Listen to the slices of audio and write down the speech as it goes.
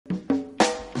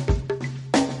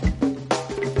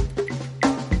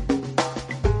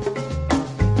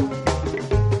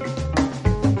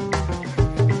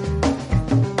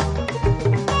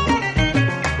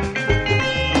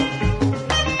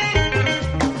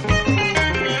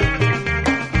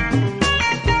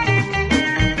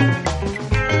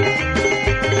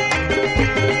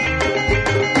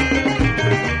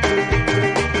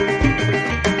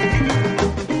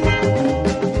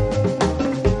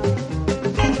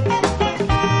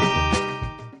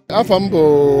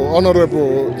Afambo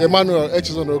Honorable Emmanuel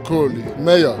Okoli,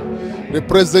 Mayor, the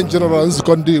President General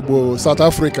Nzuko Ndigbo, South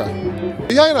Africa.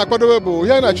 Here in Akwadobo,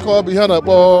 here in Achikob, here in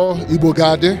Igbo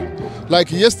Gade.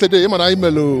 Like yesterday, I'm an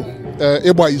email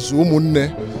Eba izu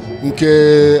umunne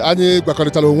nke anyị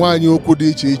gwakọrịtara onwe anyị okwu dị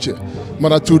iche iche.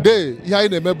 Mana today, ihe anyị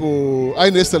na-eme bụ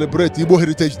anyị na-celebrate Igbo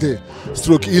Heritage Day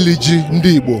stroke iliji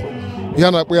ndị Igbo.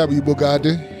 Ihe na-akpọ ya bụ Igbo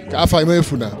Gade ka afọ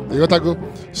emefuna. Ịghọtago?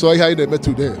 So ihe anyị na-eme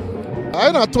today.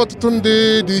 I na ọtụtụ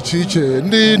ndị dị iche iche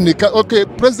ndị nika okay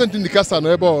president Nikasa nọ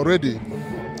ebe already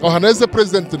ọhaneze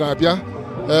president na-abịa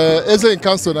eze in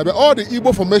council na-abịa all the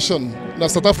Igbo formation na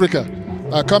South Africa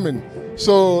are coming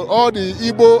so all the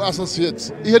Igbo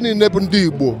associates ihe niile bụ ndị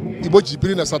Igbo ji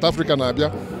biri na South Africa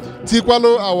na-abịa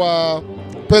tikwalo our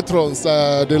patrons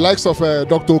the likes of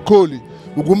Dr. Okoli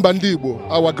Ugwumba ndị Igbo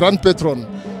our grand patron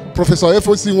Professor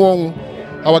Efosi Nwonwu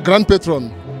our grand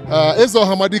patron Ezo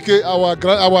Hamadike,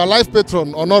 our life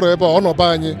patron, Honorable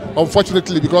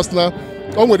unfortunately, because now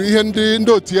onwere ihe ndị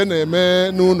otie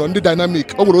na-eme n'ụlọ ndị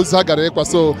dynamic onwere ozi ha gara ịkwa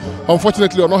so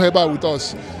unfortunately not here with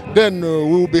us. Then we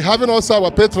will be having also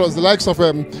our patrons, the likes of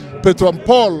Patron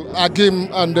Paul Agim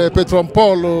and Patron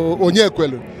Paul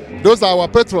Onyekwelu. Those are our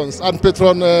patrons, and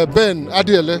Patron Ben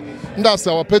Adiele, and that's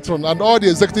our patron, and all the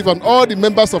executive and all the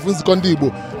members of Nzuko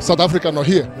Ndigbo, South Africa are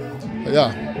here.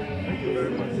 Yeah.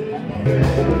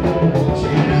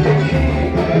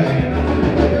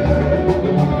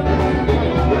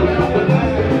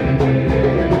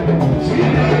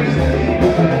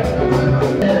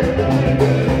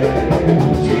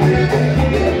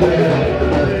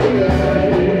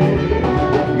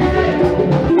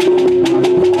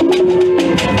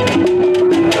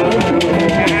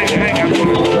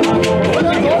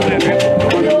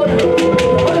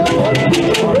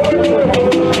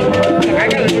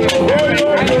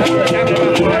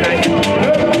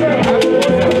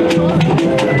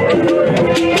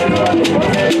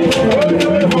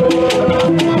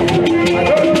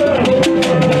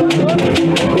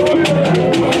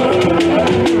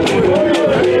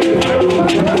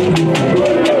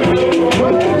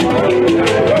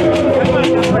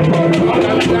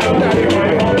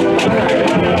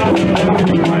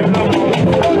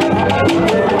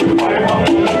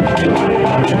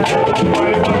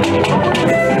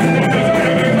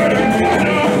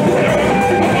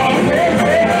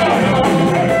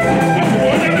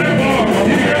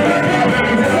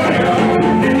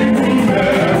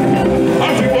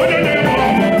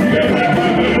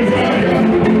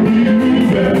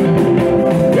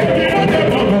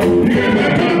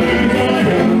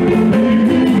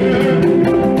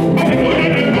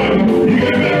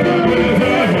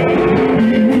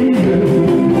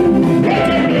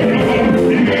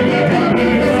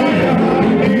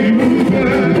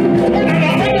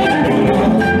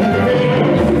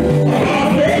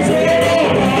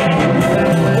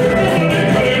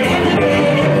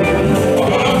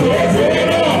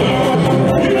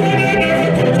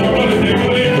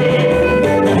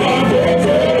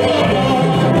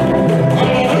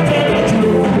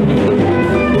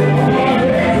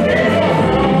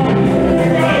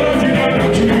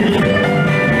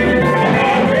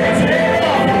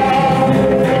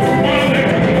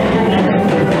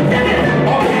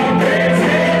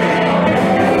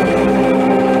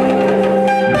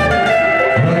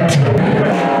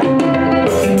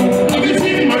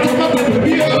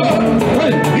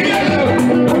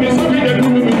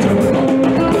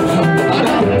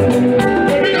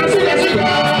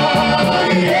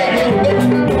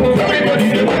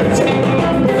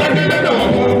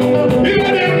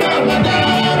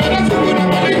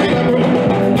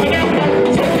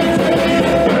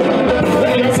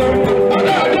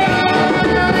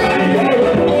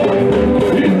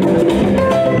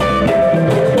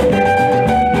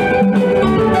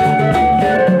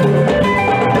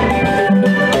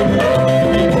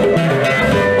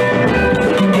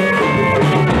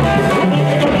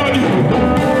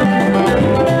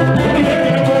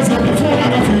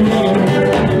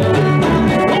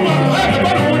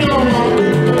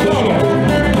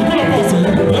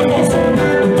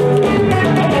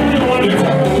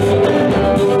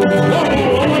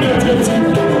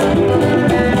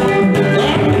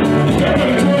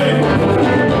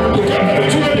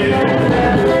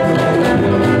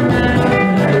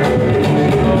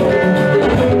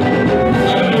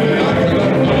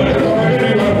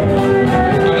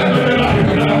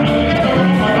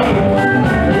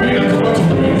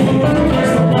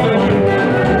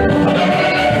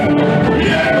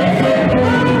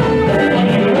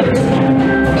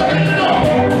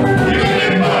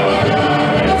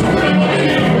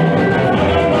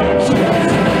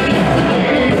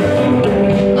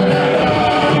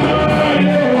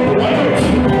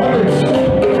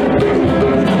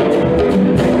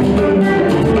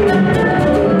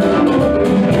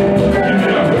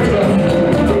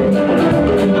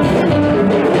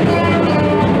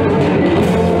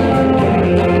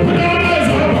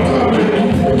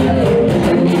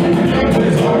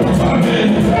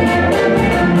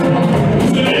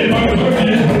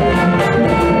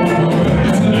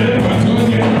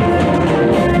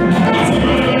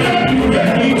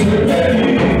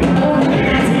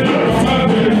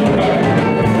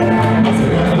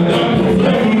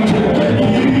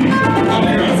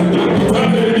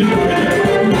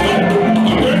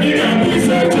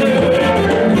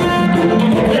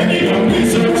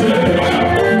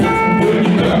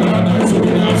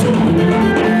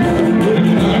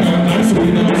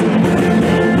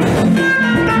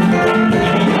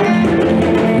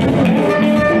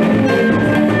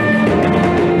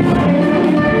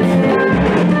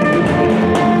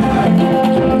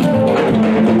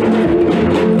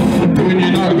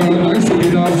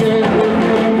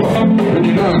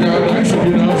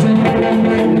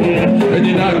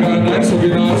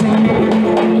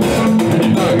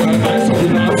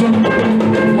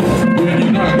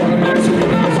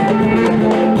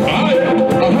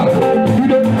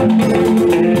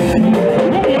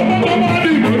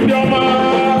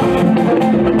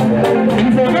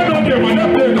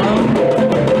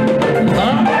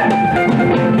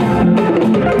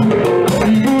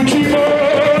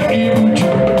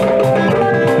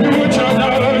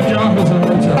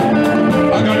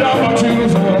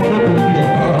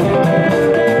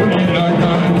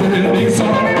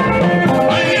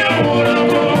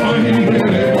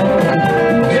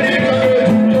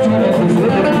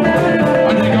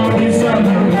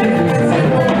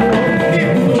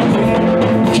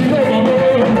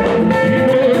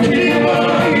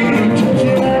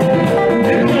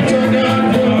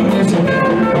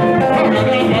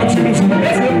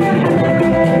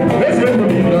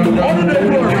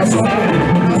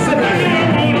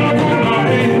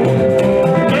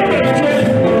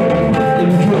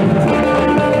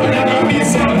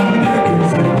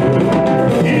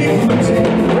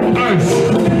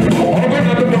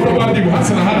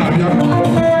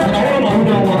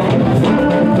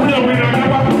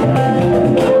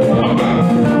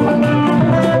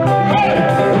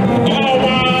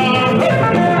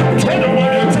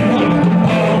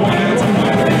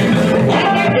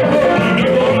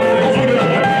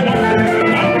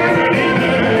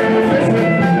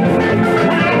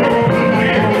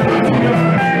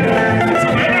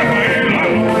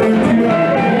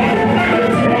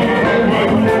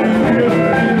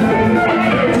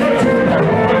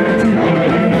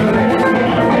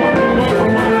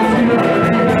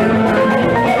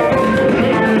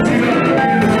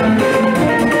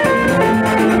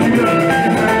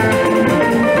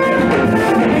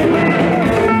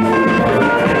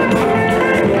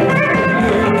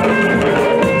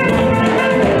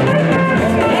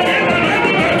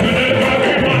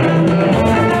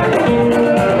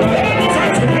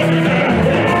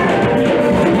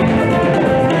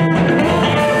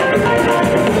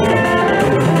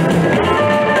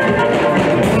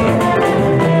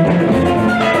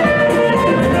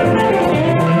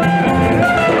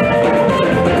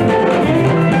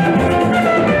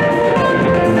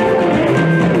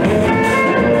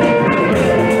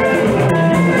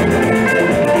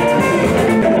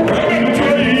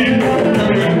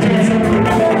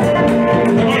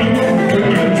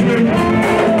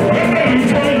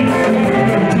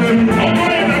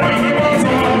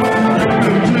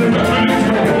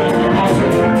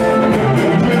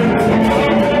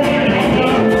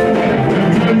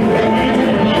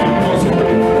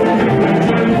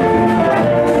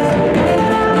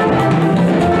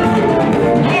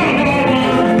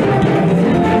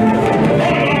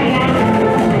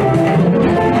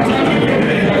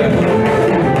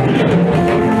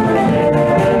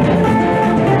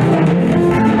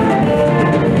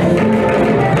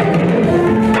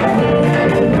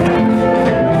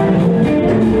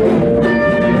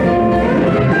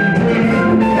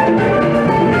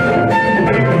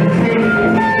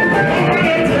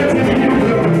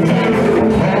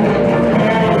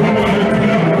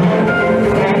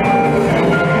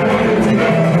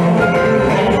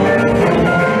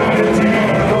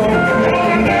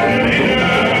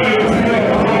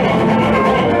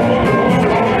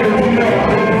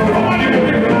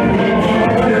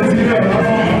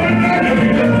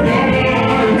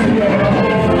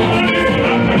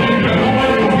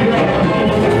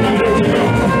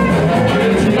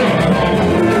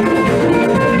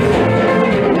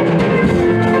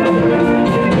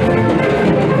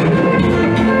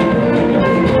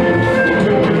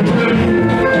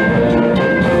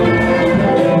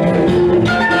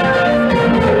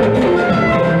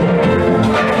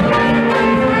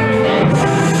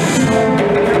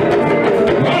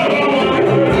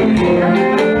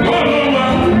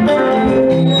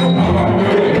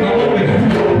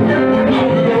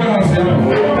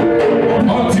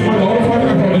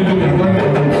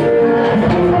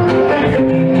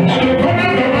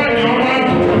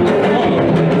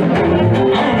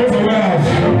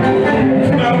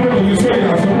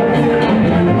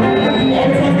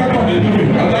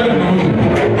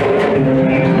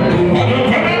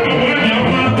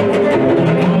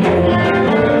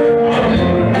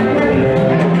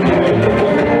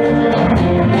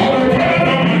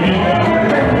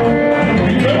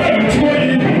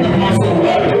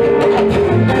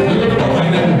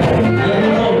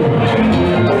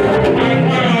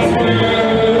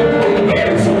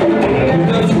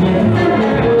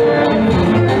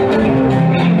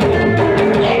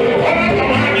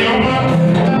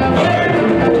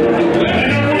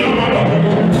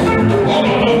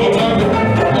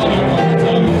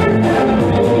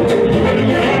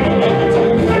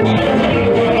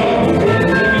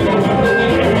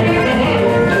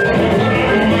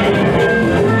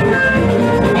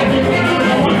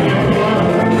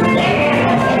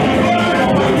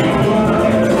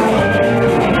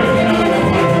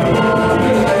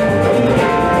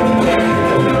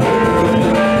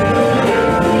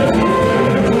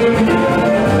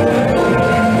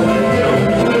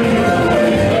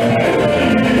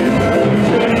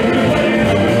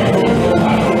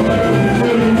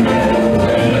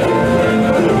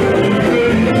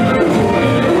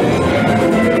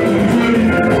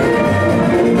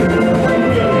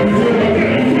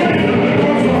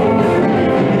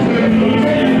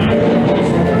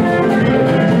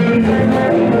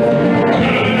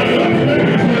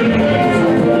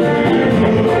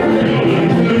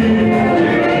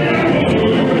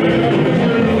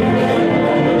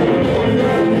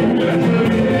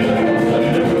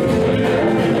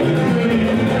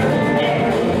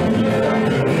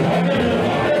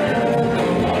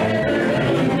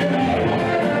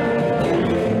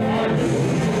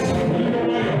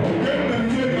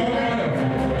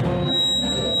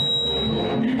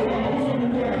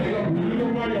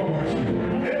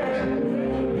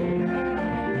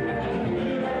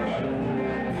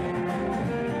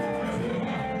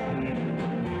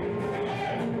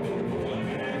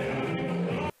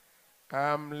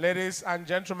 Ladies and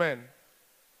gentlemen,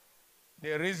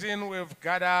 the reason we've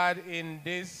gathered in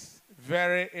this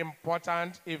very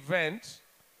important event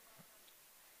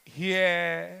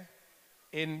here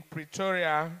in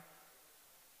Pretoria,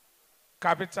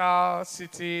 capital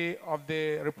city of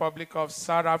the Republic of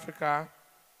South Africa,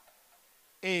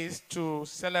 is to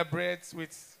celebrate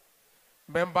with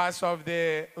members of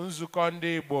the Nzuko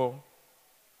Ndigbo.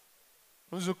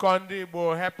 Nzuko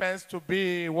Ndigbo happens to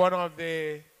be one of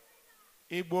the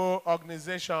Igbo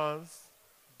organizations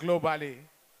globally.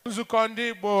 Nzuko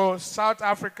Ndigbo, South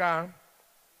Africa,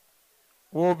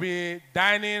 will be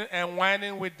dining and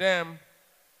wining with them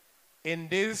in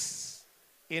this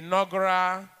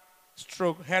inaugural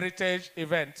stroke heritage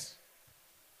event.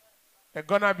 They're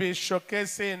gonna be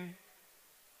showcasing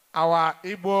our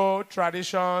Igbo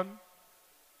tradition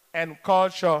and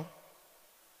culture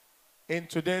in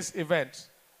today's event.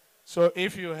 So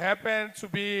if you happen to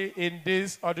be in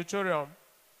this auditorium,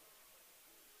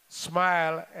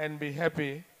 smile and be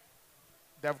happy.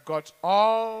 They've got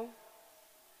all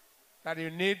that you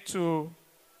need to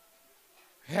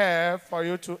have for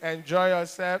you to enjoy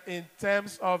yourself in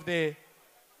terms of the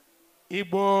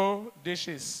Igbo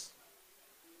dishes.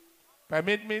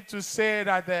 Permit me to say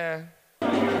that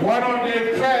one of the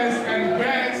first and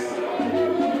best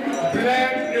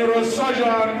black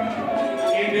neurosurgeons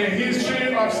in the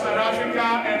history of South Africa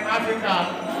and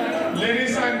Africa.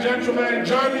 Ladies and gentlemen,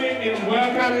 join me in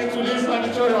welcoming to this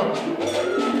auditorium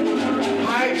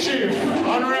High Chief,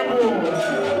 Honorable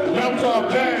Dr.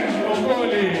 Ben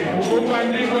Okoli, Nzuko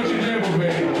Ndigbo,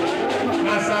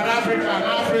 na South Africa,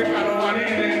 Africa,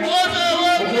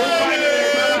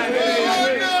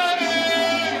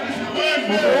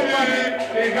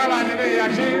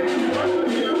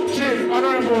 Chief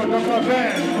Honorable Dr.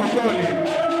 Ben Okoli,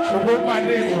 Nzuko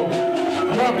Ndigbo.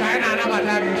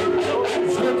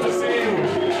 It's good to see you.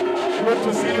 Good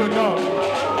to see you, dog.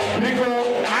 Nico,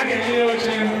 I can hear you,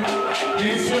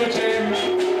 he's searching.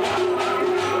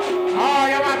 Oh,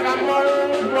 you want to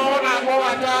go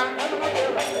at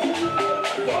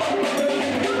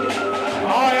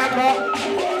oh, yeah, go.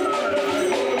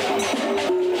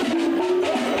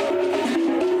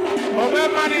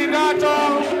 Obemani Dato.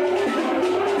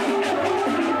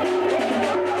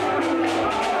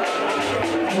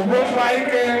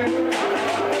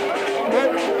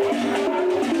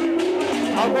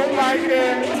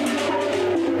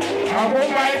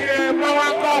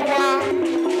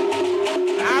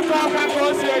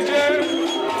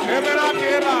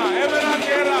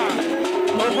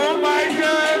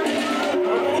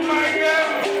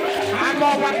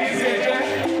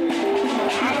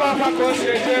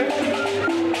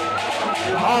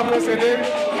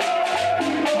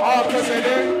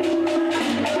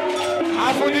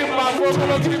 Afuni mafo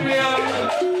kolo kimia,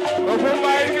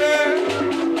 okumba ike,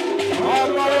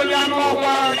 ọmọ oya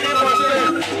mọkwa Igbo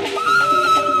State.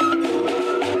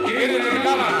 Irele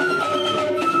gala,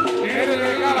 irele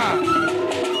gala,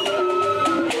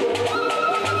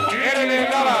 irele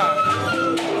gala.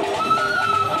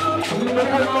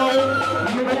 Nukumo,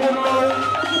 nukumo,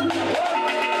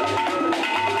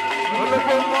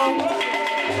 nukumo,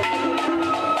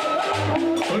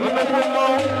 nukumo.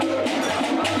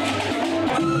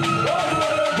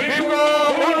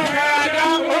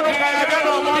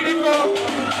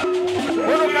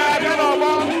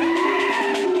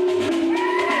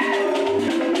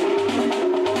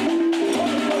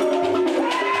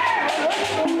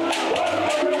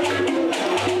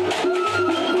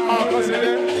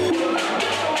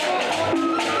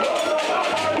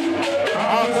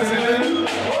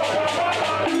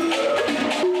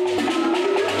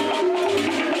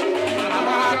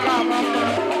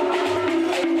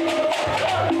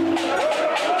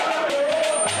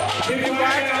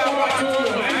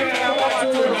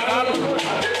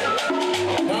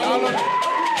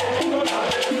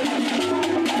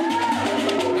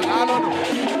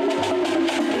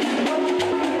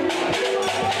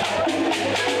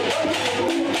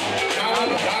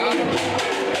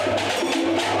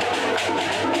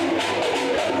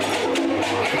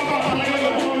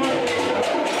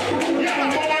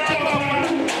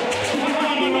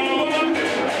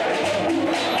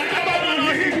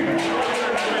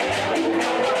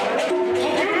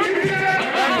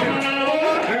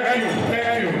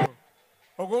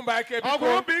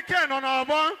 Ogurumbaike no na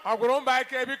obo.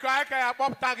 Ogurumbaike biko aka ya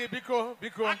kpọpụta gị biko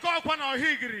biko. Aka ọkwa na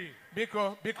ohigiri.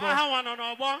 Biko biko. Aha nwa no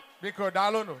na obo. Biko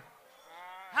daalụnụ.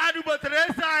 Ha dubotere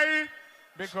eze anyị.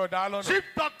 Biko daalụnụ. Chief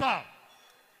Doctor.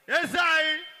 Eze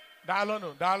anyị.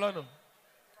 Daalụnụ daalụnụ.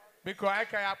 Biko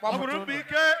aka ya kpọpụta.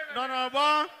 Ogurumbaike no na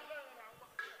obo.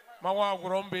 Manwa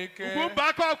Ogurumbaike. Ugwumba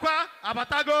aka ọkwa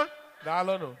abatago.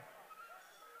 Daalụnụ.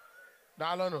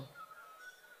 Daalụnụ.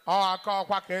 Ọ aka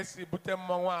ọkwa ka esi bute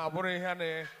mmọnwụ a bụrụ ihe na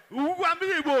ugwu ndị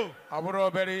Igbo ọ bụrụ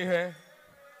obere ihe.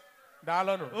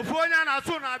 Daalụnụ. ofu onye a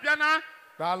na-asụ na-abịa na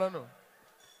Daalụnụ.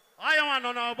 onye nwa nọ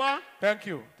n'ọgbọ. Thank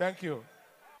you, thank you.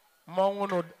 Mmọnwụ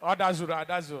nụ ọ dazuru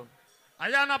adazu.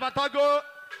 Anyị anabatago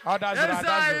Ọ dazuru eze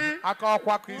adazu. anyị Aka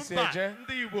ọkwa ka isi mba eje.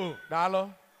 ndị Igbo. Daalụ.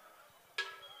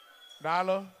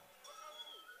 Daalụ.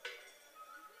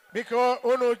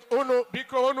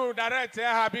 Biko unu direct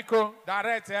ha biko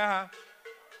direct ha.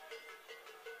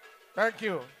 Thank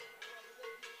you.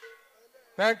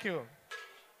 Thank you.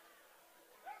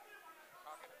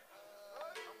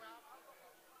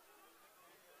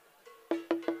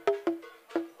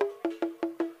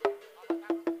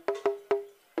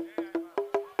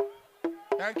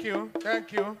 Thank you.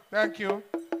 Thank you. Thank you.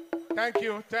 Thank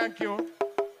you. Thank you.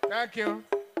 Thank you.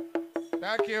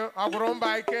 Thank you.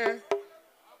 Agurumba ike.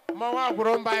 Mama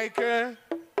agurumba ike.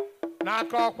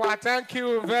 N'aka ọkwa. Thank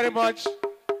you very much.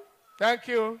 Thank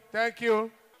you. Thank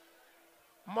you.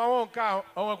 Mama nke a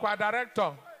o nwekwa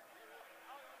director.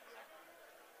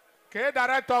 Ke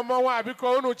director mama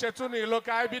biko unu chetu n'ilo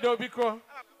ka ebido biko.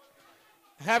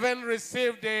 Having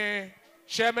received the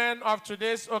chairman of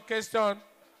today's occasion,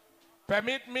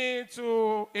 permit me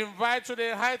to invite to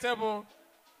the high table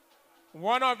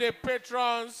one of the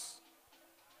patrons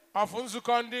of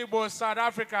Nzuko Ndigbo, South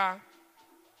Africa,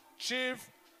 Chief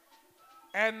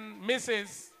and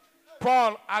Mrs.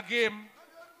 Paul Agim,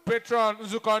 patron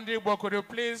Nzuko Ndigbo. Could you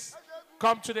please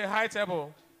come to the high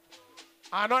table?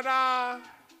 Another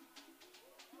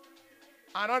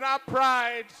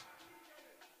pride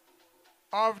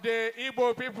of the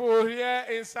Igbo people here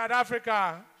in South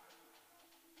Africa.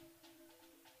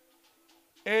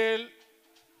 A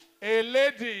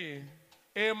lady,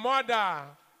 a mother,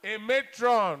 a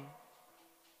matron,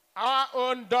 our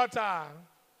own daughter,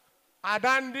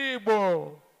 Adandi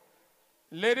Igbo.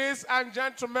 Ladies and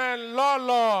gentlemen,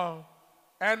 Lolo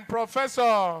and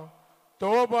Professor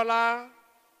Toobola,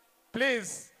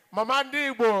 please,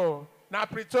 Mamandi Igbo, na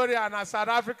Pretoria, na South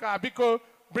Africa, because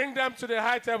bring them to the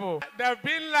high table. They've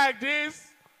been like this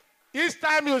each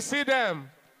time you see them.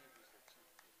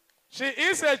 She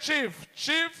is a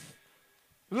chief,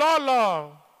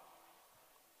 Lolo,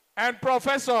 and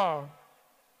Professor.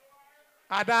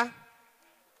 Ada,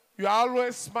 you are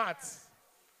always smart.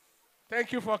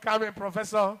 Thank you for coming,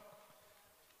 Professor.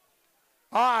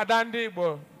 Oh, Adandi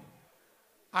Igbo.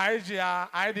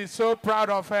 I is so proud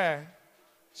of her.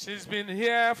 She's been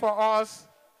here for us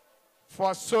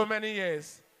for so many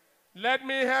years. Let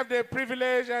me have the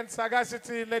privilege and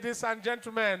sagacity, ladies and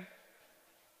gentlemen,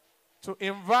 to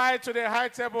invite to the high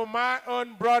table my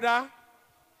own brother,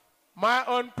 my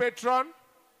own patron,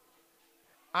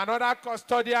 another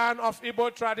custodian of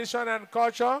Igbo tradition and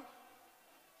culture,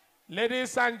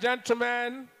 ladies and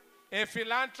gentlemen, a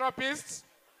philanthropist,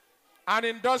 an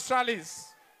industrialist,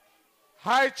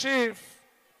 High Chief,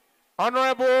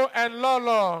 Honorable and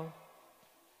Lolo,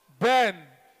 Ben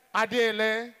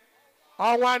Adele,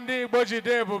 Onwandi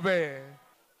Bojide Bube,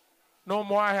 no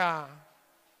more here.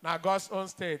 Now God's own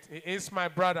state. He is my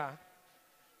brother.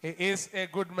 He is a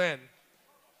good man.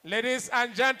 Ladies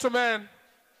and gentlemen,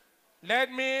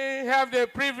 let me have the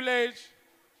privilege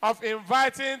of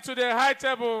inviting to the high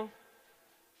table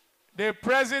the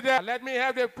president. Let me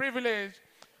have the privilege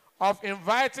of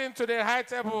inviting to the high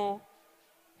table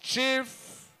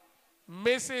Chief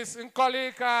Mrs.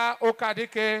 Nkolika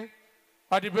Okadike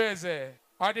Odibeze.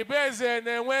 Odibeze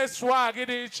na-enwe swag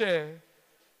dị iche.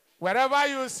 Wherever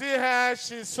you see her,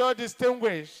 she's so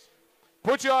distinguished.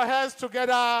 Put your hands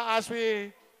together as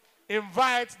we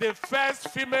invite the first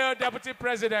female deputy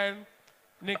president,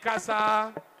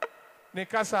 Nikasa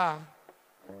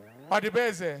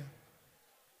Odibeze.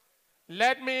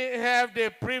 Let me have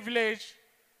the privilege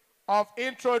of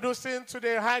introducing to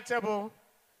the high table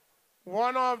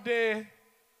one of the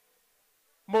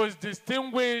most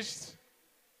distinguished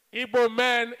Igbo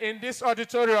men in this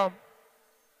auditorium.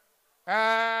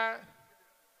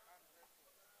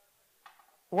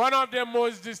 One of the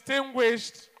most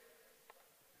distinguished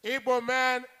Igbo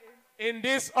men in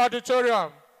this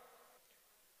auditorium.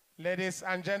 Ladies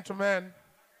and gentlemen,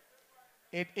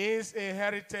 it is a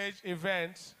heritage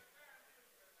event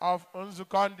of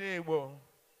Nzuko Ndigbo.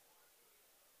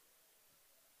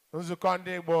 Nzuko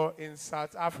Ndigbo in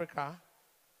South Africa.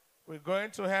 We're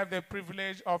going to have the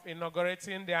privilege of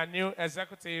inaugurating their new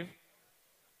executive.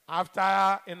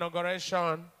 After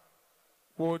inauguration,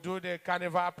 we'll do the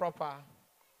carnival proper.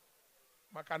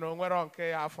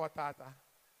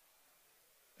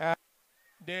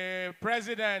 The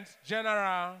President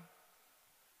General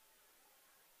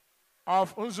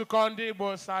of Nzuko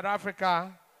Ndigbo, South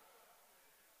Africa,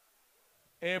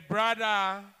 a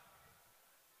brother,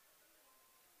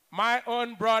 my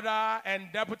own brother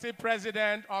and Deputy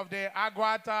President of the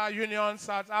Agwata Union,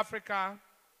 South Africa,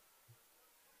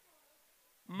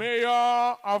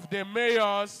 Mayor of the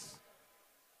Mayors,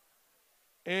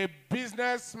 a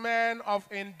businessman of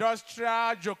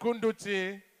industrial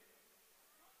Jokunduti,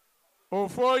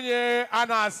 Ofonye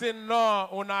Anasin no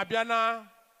Unabiana,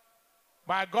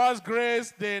 by God's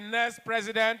grace, the next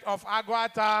president of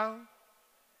Agwata.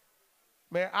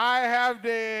 May I have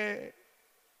the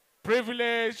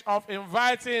privilege of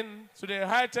inviting to the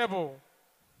high table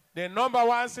the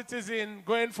 #1 citizen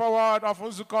going forward of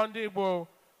Nzuko Ndigbo,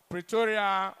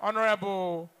 Pretoria,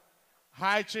 Honorable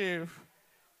High Chief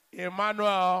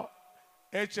Emmanuel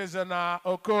Echezona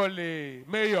Okoli,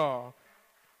 Mayor.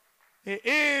 He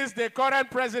is the current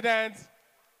president,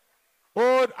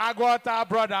 Old Agwata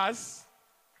Brothers,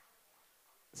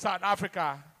 South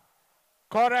Africa.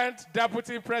 Current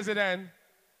deputy president,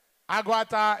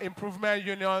 Agwata Improvement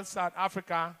Union, South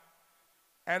Africa.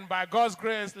 And by God's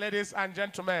grace, ladies and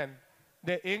gentlemen,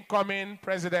 the incoming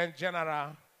President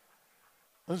General,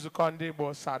 Nzuko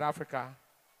Ndigbo, South Africa.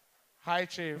 High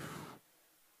Chief,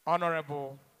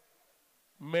 Honorable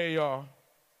Mayor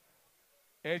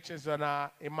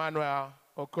Echezona Emmanuel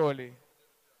Okoli,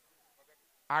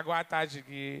 Agwata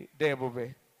Jigi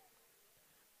Debube.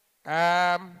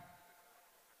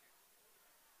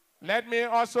 Let me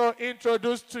also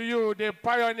introduce to you the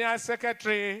Pioneer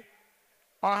Secretary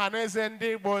of Nzuko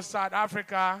Ndigbo, South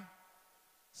Africa,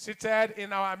 seated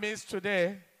in our midst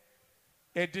today,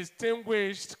 a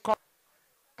distinguished.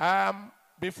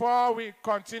 Before we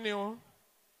continue,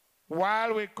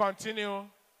 while we continue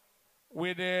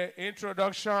with the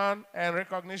introduction and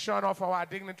recognition of our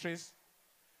dignitaries,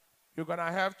 you're going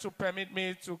to have to permit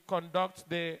me to conduct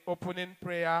the opening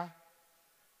prayer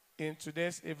in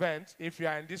today's event. If you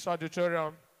are in this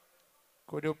auditorium,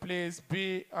 could you please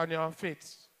be on your feet?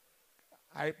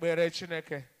 I pray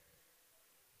Chineke.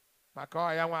 Maka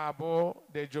oyanwa abo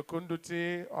the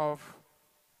Jokunduti of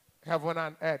heaven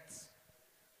and earth,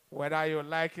 whether you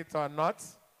like it or not.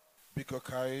 Biko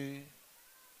kai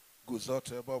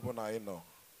guzote ebe ọbụla anyị nọ.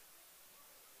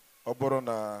 Ọ bụrụ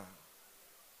na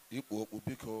ikpu okpu,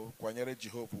 biko kwanyere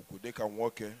Jehova ukwu dịka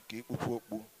nwoke ka ikpupu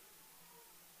okpu.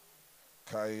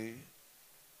 Kai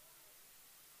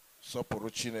sọpụrụ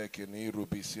Chineke na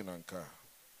irube isi na nke a.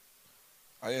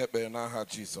 Anyị ekpere n'aha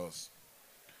Jizọs.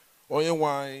 Onye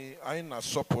nwe anyị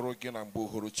na-asọpụrụ gị na mgbe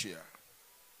uhuruchi a.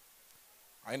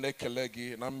 Anyị na-ekele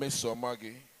gị na mmeso ọma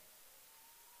gị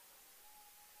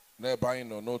n'ebe anyị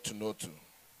nọ n'otu n'otu.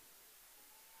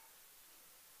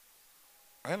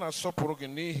 Anyị na-asọpụrụ gị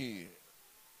n'ihi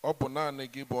ọ bụ naanị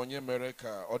gị bụ onye mere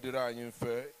ka ọ dịrị anyị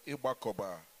mfe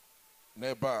ịgbakọba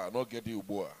n'ebe a n'oge dị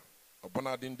ugbu a.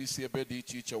 Ọbụnadị ndị si ebe dị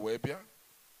iche iche wee bịa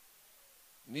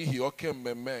n'ihi oke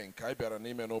mmemme nke anyị bịara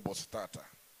n'ime n'ụbọchị tata.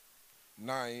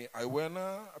 Na anyị wee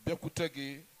na-abịakwute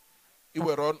gị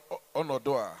iwere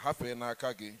ọnọdụ a hafee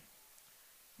n'aka gị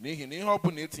n'ihi na ihe ọ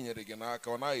bụla etinyere gị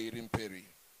n'aka ọ naghị eri mperi.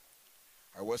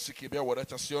 Anyị wee sị ka ị bịa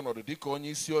werechasị ọnọdụ dịka onye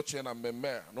isi oche na mmemme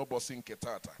a n'ụbọchị nke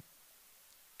tata,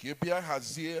 ka ị bịa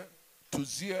hazie,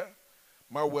 tụzie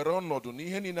ma were ọnọdụ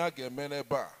n'ihe niile a ga-eme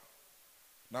n'ebe a,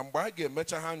 na mgbe a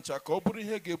ga-emecha ha ncha ka ọ bụrụ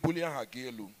ihe ga-ebuli aha gị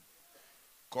elu,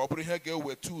 ka ọ bụrụ ihe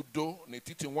ga-eweta udo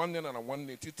n'etiti nwanne na nwanne,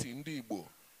 n'etiti ndị Igbo,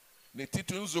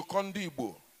 n'etiti nzukọ ndị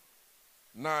Igbo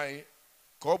na anyị,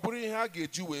 ka ọ bụrụ ihe a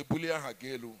ga-eji wee bulie aha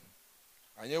gị elu.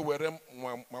 Anyị were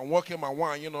ma nwoke ma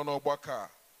nwaanyị nọ n'ọgbakọ a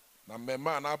na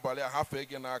mmemme a n'abalị a hafee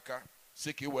gị n'aka,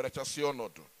 si ka ị werechasị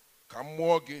ọnọdụ, ka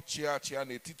mmụọ gị chịa chịa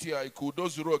n'etiti anyị, ka udo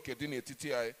zuru oke dị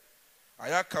n'etiti anyị.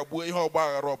 Anyị akagbuo ihe ọgba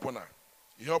aghara ọbụla,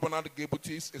 ihe ọbụla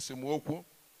ga-ebute esemokwu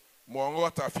ma ọ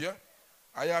nghọtafie.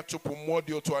 Anyị achụpụ mmụọ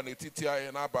dị otu a n'etiti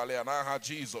anyị n'abalị a n'aha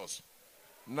Jizọs.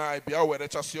 Na anyị bịa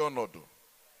werechasị ọnọdụ,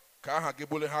 ka aha gị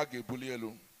bụrụ ha ga-ebuli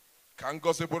elu, ka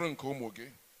ngọzi bụrụ nke ụmụ gị,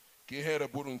 ka ihere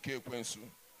bụrụ nke ekwensu,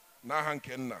 n'aha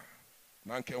nke Nna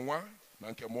na nke Nwa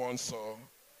na nke Mmụọ Nsọ.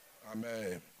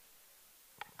 Amen.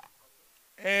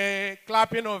 A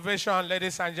clapping ovation,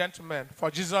 ladies and gentlemen,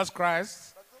 for Jesus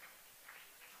Christ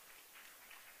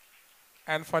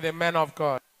and for the men of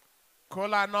God.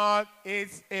 Kola nut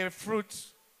is a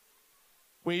fruit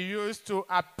we use to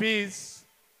appease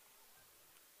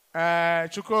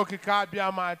Chukwu Okike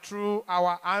Abiama through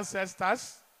our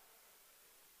ancestors.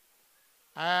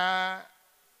 The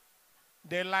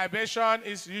libation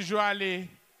is usually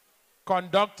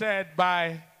conducted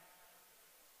by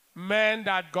men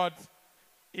that got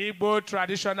Igbo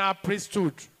traditional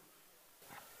priesthood.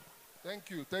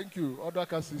 Thank you, Oda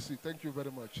Kasisi. Thank you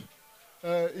very much.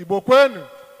 Igbo kwenu,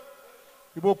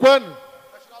 Igbo kwenu,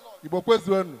 Igbo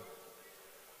kwezuenu.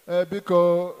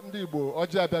 biko ndị Igbo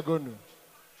ọjị abịagonu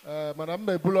mana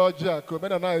mma ebulu ọjị a ka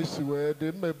omenala anyị si wee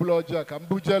dị mma ebulu ọjị a ka m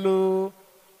bujelu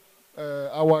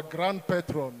our grand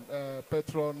patron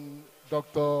patron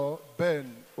Dr.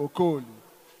 Ben Okoli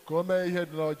ka o mee ihe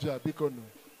dị n'ọjị a biko nụ.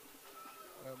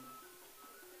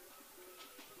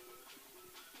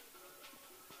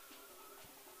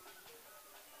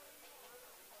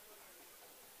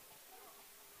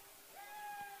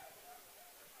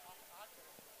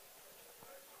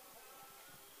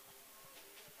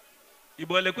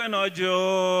 Igbo lekwe na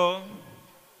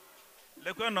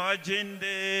ọjị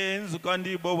ndị nzukọ ndị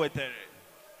Igbo wetara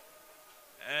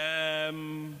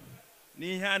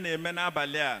n'ihe a na-eme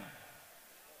n'abalị a.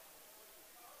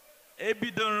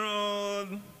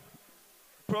 Ebidoro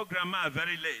program a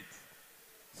very late,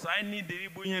 so I need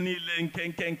igbu ihe niile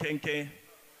nke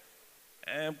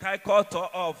ka cut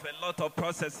off a lot of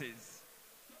processes,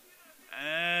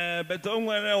 but o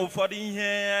nwere ụfọdụ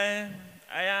ihe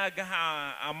anyị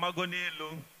agaghị amago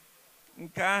n'elu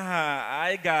nke aha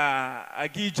anyị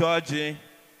ga-aga ije ọjị,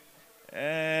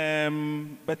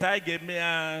 but anyị ga-eme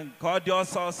ya ka ọ dị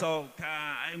ọsọ ọsọ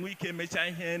ka anyị nwee ike mechaa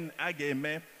ihe a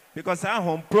ga-eme because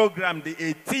ahụ program dị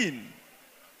 18.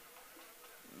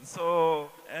 So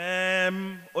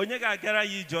onye ga-agara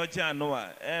ya ije ọjị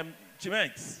anụwa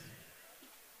Chimex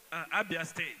Abia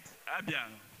State, Abia.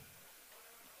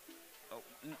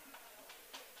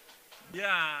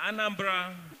 Yeah,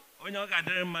 Anambra, onye ọ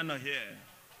ga-adịrị mma nọ here.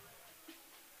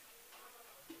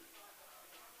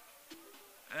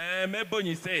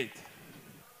 Ebonyi State.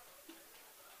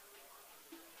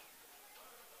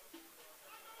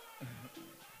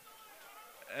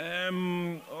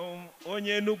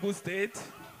 Onye Enugu State.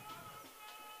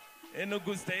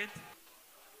 Enugu State.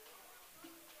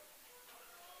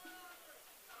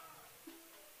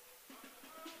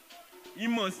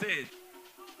 Imo State.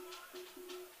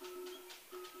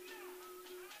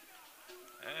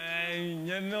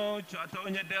 Chọta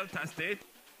onye Delta State.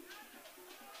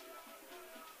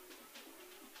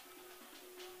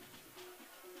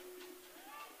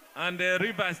 And the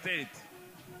River State.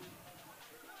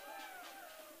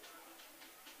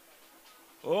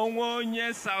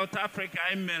 Onye South Africa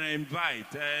I may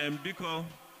invite because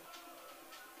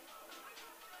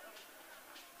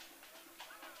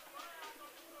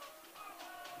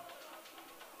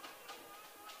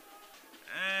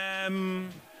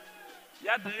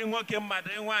ya dịrị nwoke mma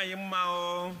dịrị nwaanyị mma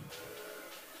o.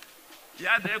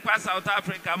 Ya dịrịkwa South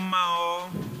Africa mma o.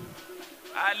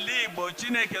 Ala Igbo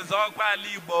Chineke zọọkwa ala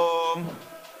Igbo.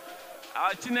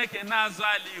 Chineke na-azụ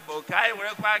ala Igbo ka anyị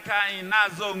werekwa aka anyị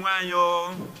na-azụ onwe anyị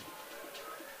o.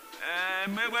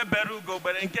 Megwebere ugo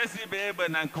gbere nke si be egbe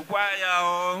na nkukwa ya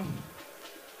o.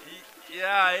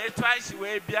 Ya etu anyị si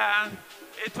wee bịa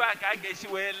etu a ka a ga-esi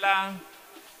wee laa.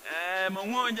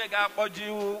 Nwe onye ga-akpọji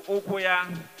ụkwụ ya.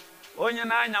 Onye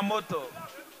na-anya moto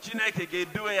Chineke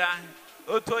ga-edu ya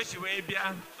otu o si wee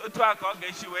bịa otu a ka ọ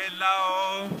ga-esi wee laa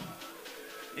o.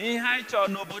 Ihe anyị chọrọ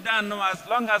n'obodo anụwa as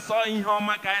long as ọ ihe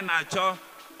ọma ka anyị na-achọ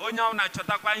onye ọ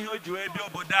na-achọtakwa ihe o ji wee bịa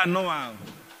obodo anụwa.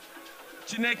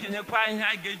 Chineke nyekwa ihe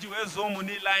anyị ga-eji wee zụọ ụmụ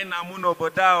niile anyị na-amụ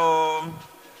n'obodo a o.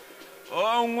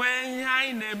 O nwee ihe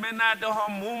anyị na-eme na-adịghọ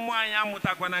ma ụmụ anyị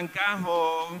amụtakwana nke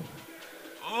ahụ.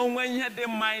 O nwee ihe dị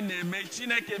mma anyị na-eme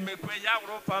Chineke mekwe ya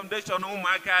wụrụ foundation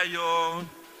ụmụaka anyị o.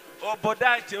 Obodo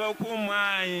a chewekwa ụmụ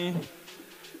anyị.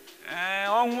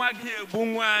 Ọnwa gị egbu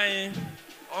nwa anyị.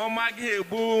 Ọma gị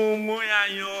egbu nwa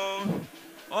anyị o.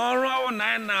 Ọrụ ọwụ na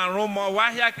anyị na-arụ ma ọwa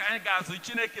ahịa ka anyị ga-azụ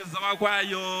Chineke zọwakwa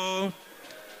anyị o.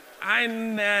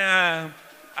 Anyị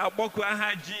na-akpọku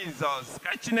aha Jizọs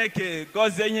ka Chineke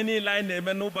gọzie ihe niile anyị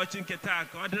na-eme n'ụbọchị nke taa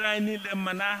ka ọ dịrị anyị niile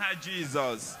mma n'aha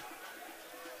Jizọs.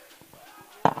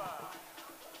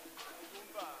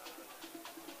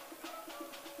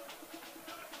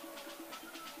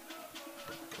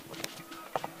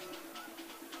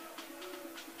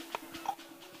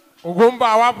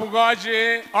 Ugwumba wapụgo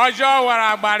ọjị ọjọọ wara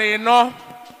agbara ịnọ.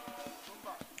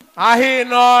 Ahịa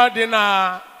ịnọ dị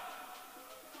na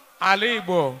ala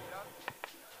Igbo.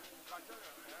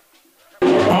 A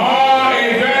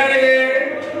very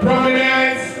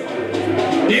prominent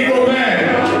Igbo man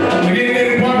within the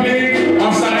Republic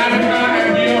of South Africa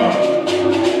and beyond.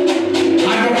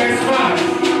 Advocate Smart.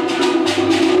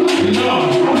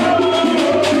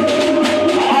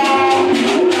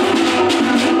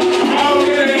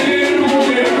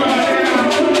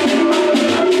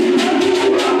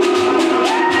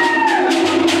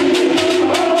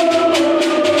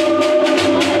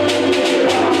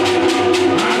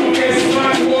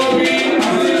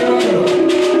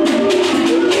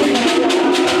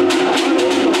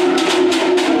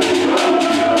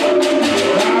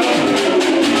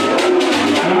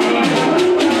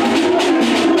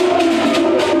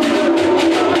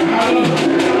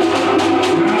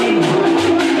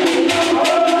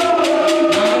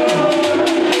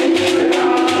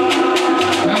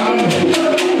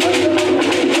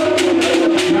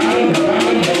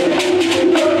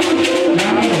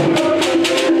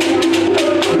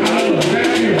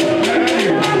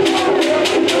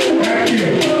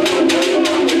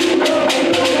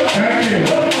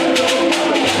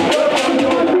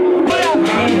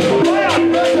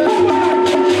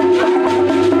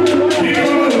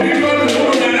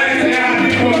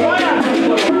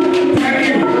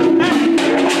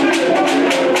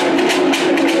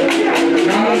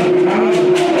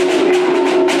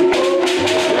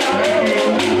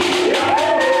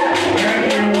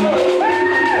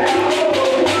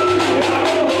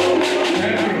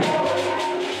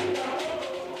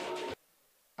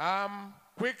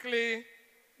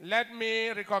 let me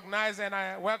recognize and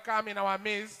I welcome in our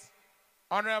midst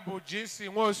Honorable G.C.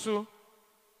 Nwosu,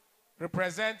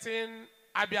 representing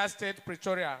Abia State,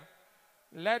 Pretoria.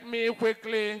 Let me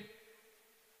quickly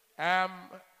hand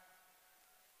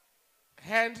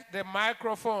the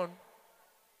microphone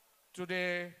to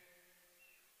the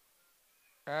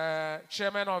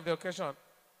chairman of the occasion.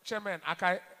 Chairman,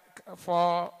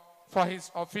 for his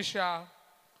official,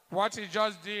 what he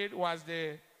just did was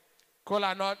the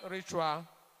kola nut ritual.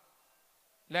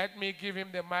 Let me give him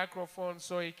the microphone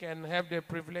so he can have the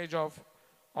privilege of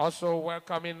also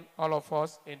welcoming all of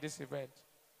us in this event.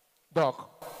 Doc.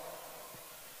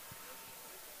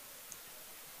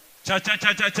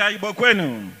 Cha-cha-cha-cha-cha Igbo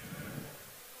kwenu.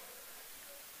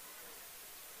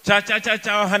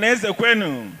 Cha-cha-cha-cha Ohaneze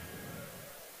kwenu.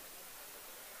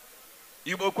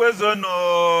 Igbo kwezo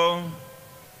no.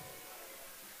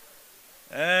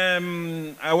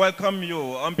 I welcome you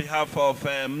on behalf of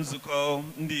Nzuko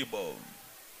Ndigbo,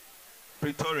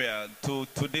 Pretoria, to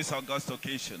this august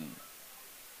occasion.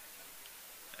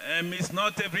 It's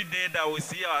not every day that we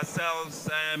see ourselves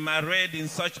arrayed in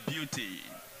such beauty.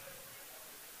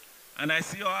 And I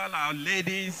see all our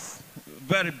ladies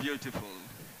very beautiful.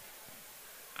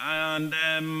 And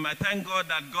I thank God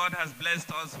that God has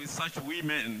blessed us with such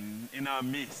women in our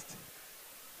midst.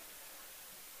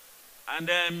 And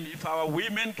if our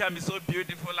women can be so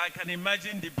beautiful, I can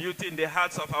imagine the beauty in the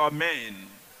hearts of our men.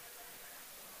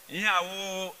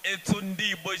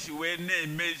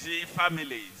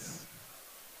 Families.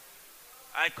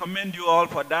 I commend you all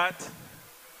for that.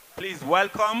 Please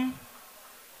welcome.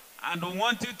 And we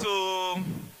want you to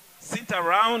sit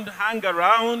around, hang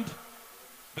around,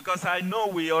 because I know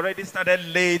we already started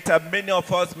late and many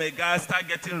of us may start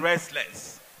getting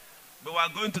restless. But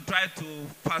we're going to try to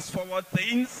fast forward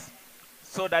things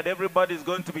so that everybody is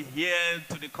going to be here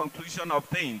to the conclusion of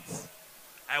things.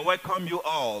 I welcome you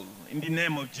all in the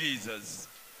name of Jesus.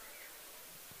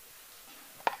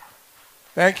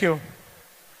 Thank you.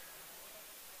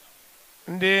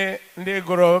 Ndi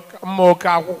guru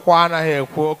moka akwụkwọ anaghị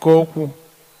ekwu oke okwu.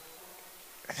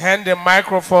 Hand the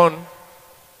microphone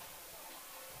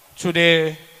to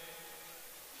the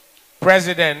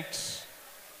President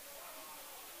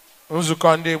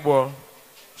Nzuko Ndigbo,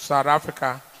 South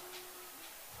Africa,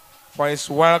 for his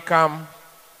welcome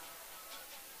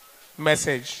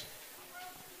message.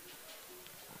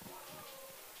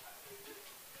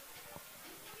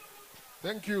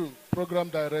 Thank you, Program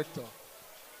Director.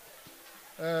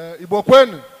 Igbo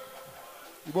kwenu,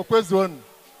 Igbo kwezonu,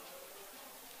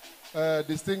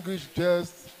 distinguished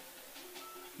guests,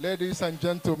 ladies and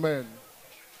gentlemen,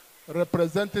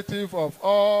 representative of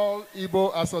all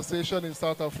Igbo associations in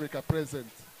South Africa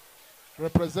present,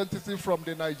 representative from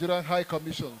the Nigerian High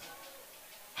Commissions,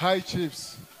 High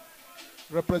Chiefs,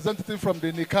 representative from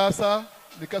the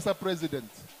Nikasa President,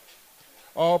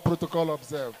 all protocol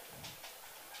observed.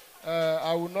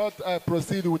 I will not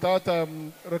proceed without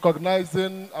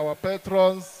recognizing our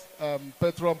patrons.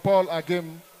 Patron Paul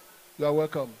Agim, you are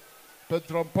welcome.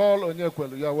 Patron Paul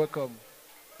Onyekwelu, you are welcome.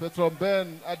 Patron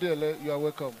Ben Adele, you are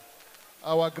welcome.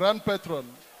 Our grand patron,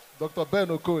 Dr. Ben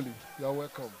Okoli, you are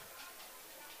welcome.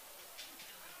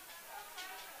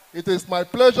 It is my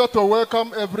pleasure to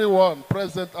welcome everyone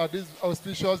present at this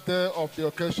auspicious day of the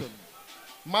occasion,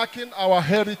 marking our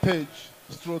heritage,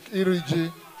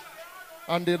 Iriji,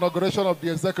 and the inauguration of the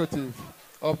executive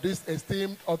of this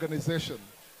esteemed organization.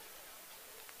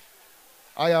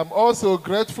 I am also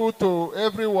grateful to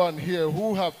everyone here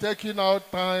who have taken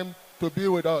out time to be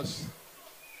with us.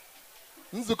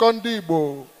 Nzuko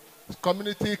Ndigbo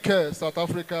Community Care South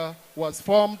Africa was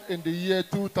formed in the year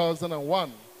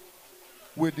 2001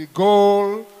 with the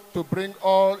goal to bring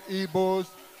all Igbos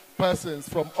persons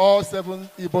from all 7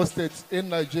 Igbo states in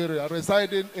Nigeria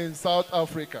residing in South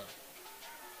Africa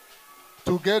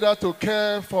together to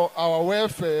care for our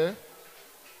welfare.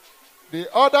 The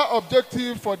other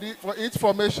objective for its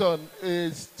formation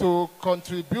is to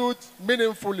contribute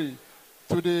meaningfully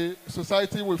to the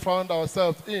society we found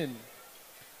ourselves in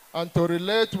and to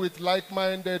relate with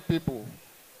like-minded people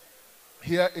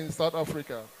here in South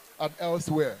Africa and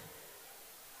elsewhere.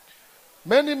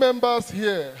 Many members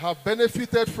here have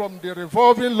benefited from the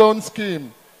revolving loan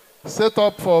scheme set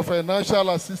up for financial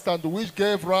assistance, which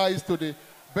gave rise to the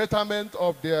betterment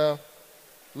of their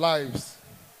lives.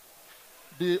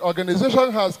 The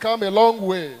organization has come a long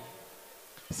way,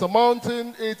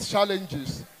 surmounting its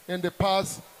challenges in the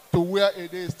past to where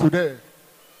it is today.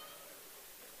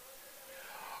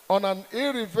 On an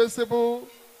irreversible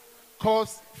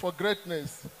course for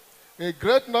greatness, a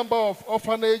great number of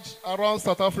orphanages around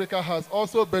South Africa has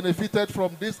also benefited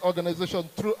from this organization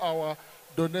through our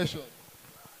donations.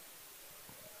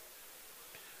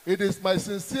 It is my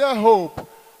sincere hope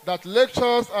that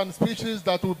lectures and speeches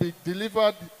that will be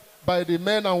delivered by the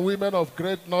men and women of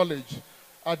great knowledge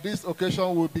at this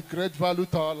occasion will be great value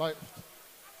to our life.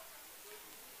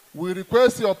 We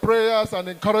request your prayers and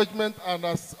encouragement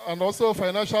and also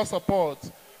financial support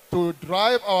to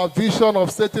drive our vision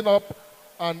of setting up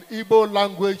an Igbo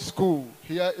language school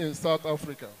here in South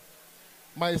Africa.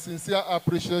 My sincere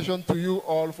appreciation to you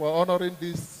all for honoring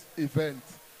this event.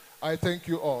 I thank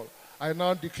you all. I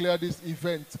now declare this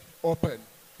event open.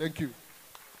 Thank you.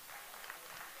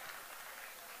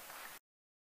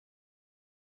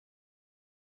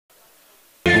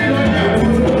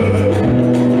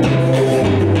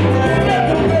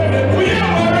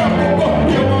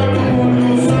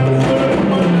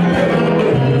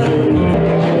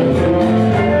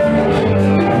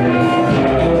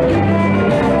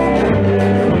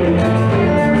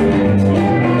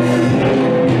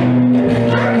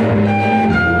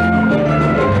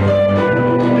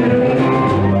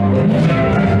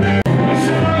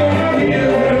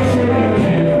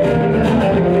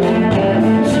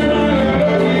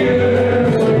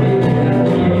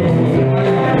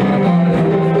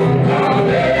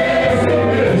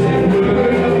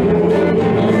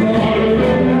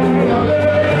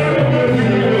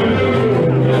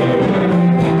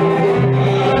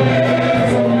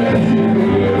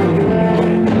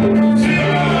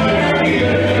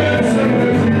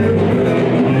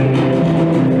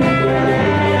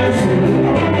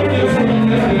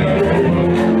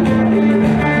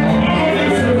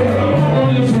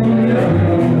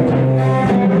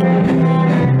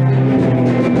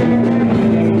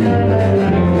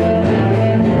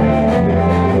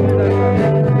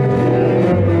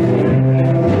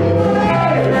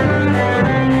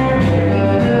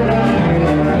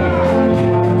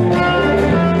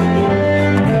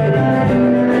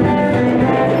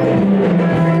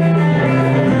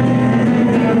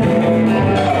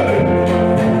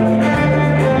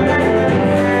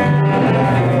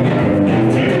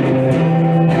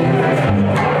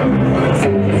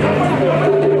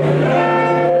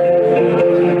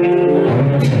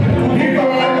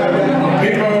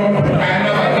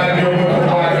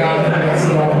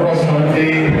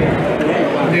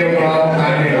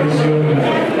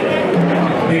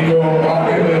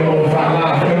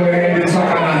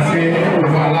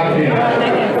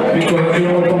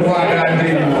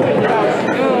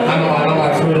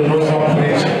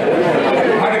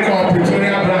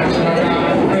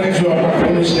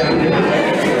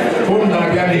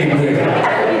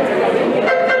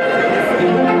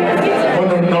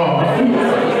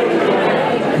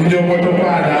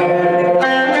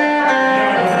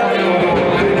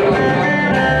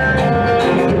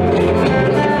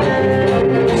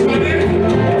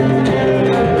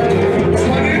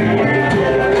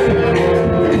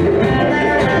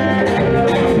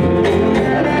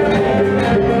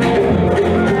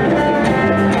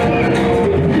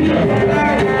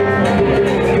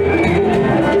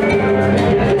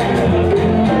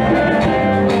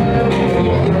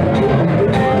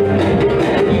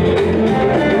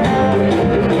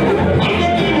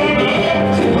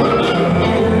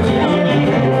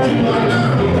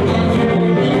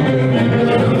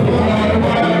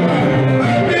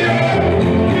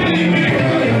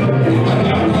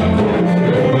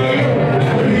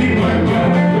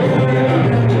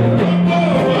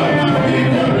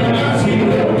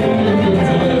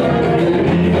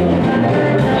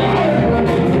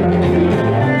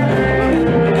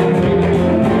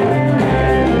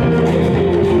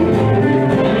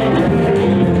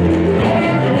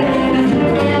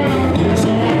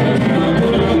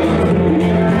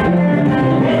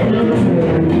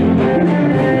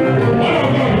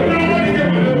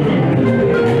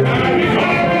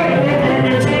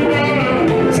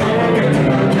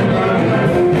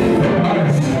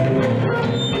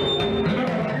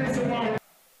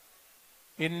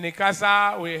 In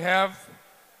Nikasa, we have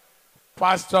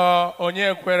Pastor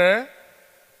Onyekwere,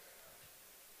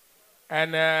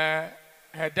 and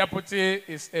her deputy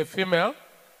is a female.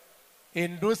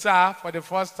 In Dusa, for the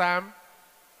first time,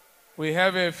 we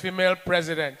have a female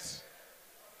president,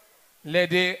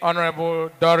 Lady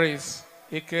Honorable Doris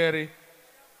Ikeri.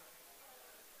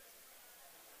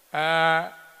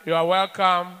 You are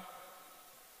welcome,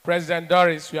 President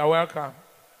Doris, you are welcome.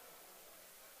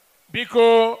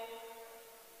 Biko,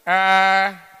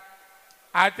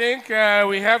 I think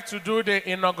we have to do the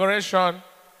inauguration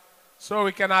so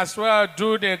we can as well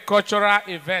do the cultural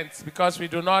events because we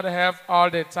do not have all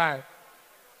the time.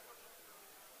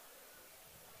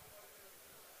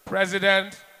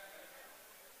 President,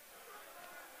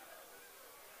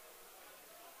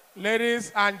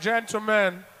 ladies and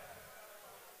gentlemen,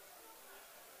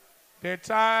 the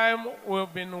time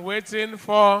we've been waiting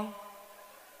for.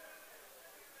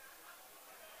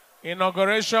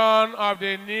 Inauguration of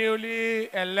the newly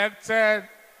elected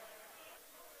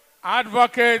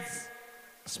advocates.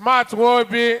 Smart will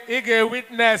be a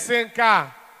witness in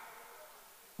car.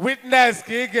 Witness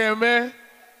me.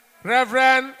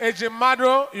 Reverend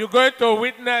Ejimado, you're going to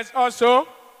witness also.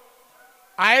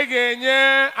 I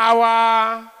get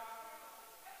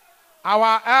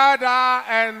our elder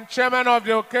and chairman of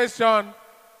the occasion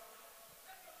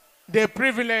the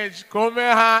privilege come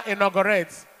here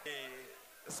inaugurate.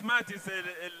 Smart is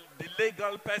the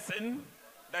legal person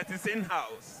that is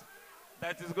in-house,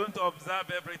 that is going to observe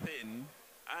everything.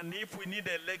 And if we need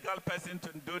a legal person to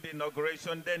do the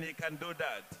inauguration, then he can do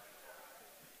that.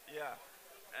 Yeah.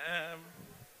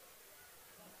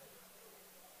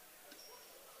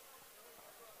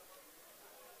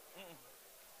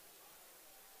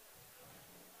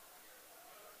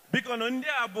 Because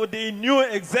India about the new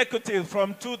executive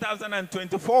from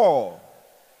 2024.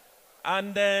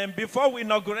 And before we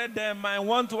inaugurate them, I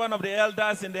want one of the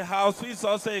elders in the house, who is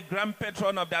also a grand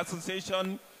patron of the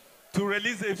association, to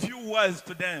release a few words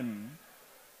to them.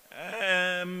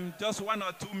 Just 1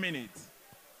 or 2 minutes.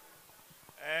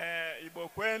 Igbo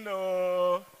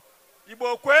kwenu.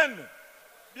 Igbo kwenu.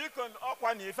 Bikon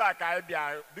okwa ni ife aka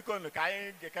bia bikon ka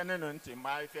anyị gekene no ntị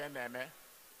ma ife na-eme.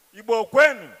 Igbo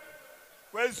kwenu.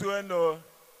 Kwezueno.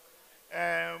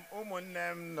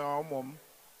 Ụmụnne m na ụmụ m.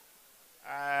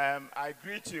 I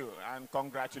greet you and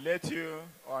congratulate you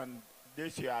on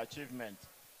this your achievement.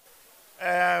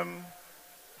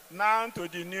 Now to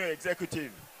the new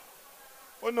executive.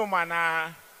 Unu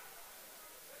mana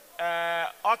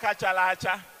ọkachala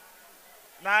acha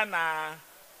na na-eji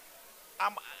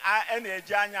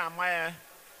anya ama ya.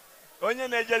 Onye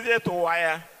na-ejezi tụwa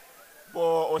ya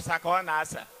bụ ụsaka ọ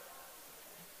na-asa.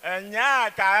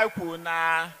 Nya ka ekwu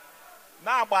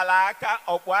na-agbala aka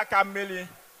ọkpụ aka mmiri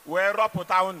wee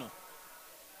rọpụta unu.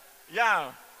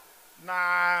 Ya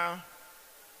na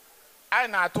anyị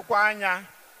na-atụkwa anya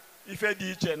ife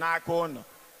dị iche n'aka unu.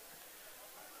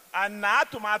 Na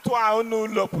atụmatụ a unu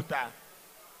lopụta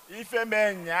ife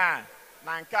mee nyaa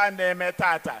na nke a na-eme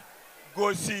tata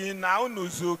gosi na unu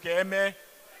zu ka eme.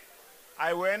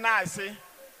 Anyị wee na-asị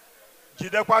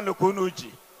jidekwanụ ka unu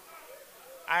ji.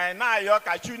 Anyị na-ayọ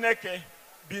ka Chineke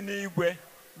bi n'igwe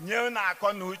nye unu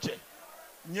akọ na uche,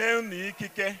 nye unu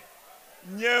ikike,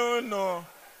 nye unu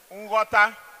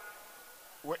nghọta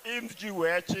iji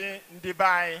wee chi ndị be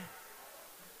anyị.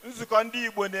 Nzukọ ndị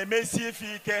Igbo na-emesi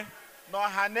ife ike na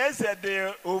ọha na eze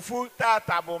dị ofu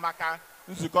tata bụ maka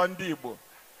nzukọ ndị Igbo.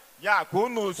 Ya ka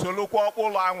unu solokwa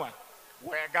ọkpụlụ anwa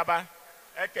wee gaba.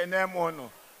 Ekene m unu,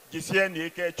 jisie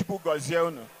n'ike, Chukwu gọzie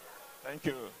unu. Thank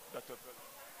you, Dr.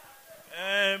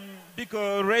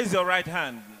 Biko, raise your right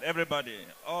hand, everybody,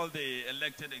 all the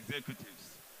elected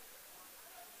executives.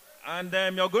 And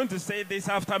you're going to say this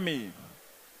after me.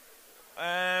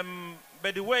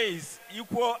 But the way is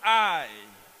equal I,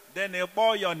 then you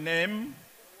bore your name.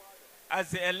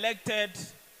 As the elected,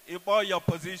 you bore your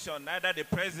position, either the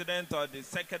president or the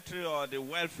secretary or the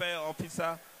welfare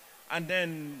officer, and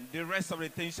then the rest of the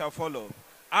things shall follow.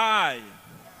 I,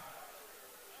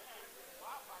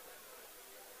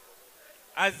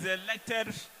 as the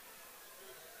elected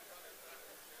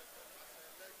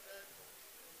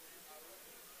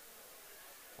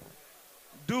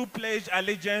do pledge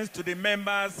allegiance to the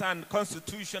members and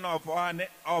constitution of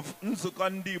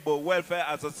Nzuko Ndigbo Welfare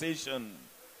Association,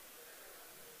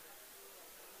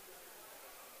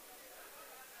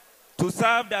 to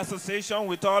serve the association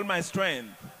with all my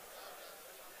strength,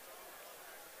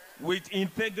 with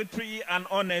integrity and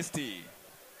honesty.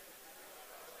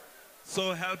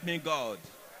 So help me God.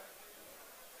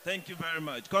 Thank you very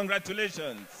much.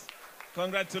 Congratulations.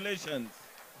 Congratulations.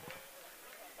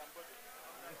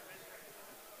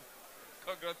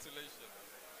 Congratulations.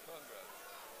 Congrats.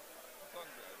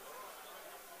 Congrats.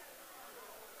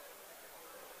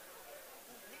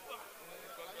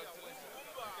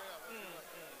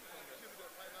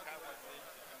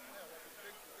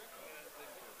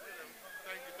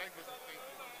 Thank you.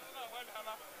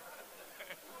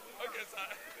 Okay, sir.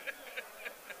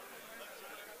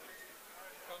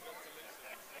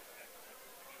 Congratulations.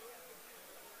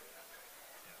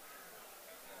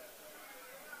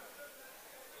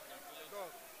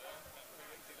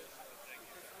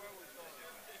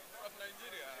 From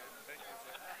Nigeria. Thank you,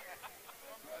 sir.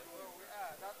 That's where we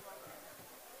are. That's why we are.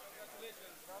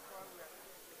 Congratulations. That's why we are.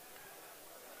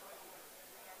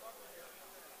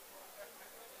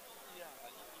 Yeah,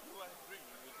 you agree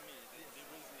with me, the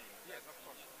reasoning. Yes, of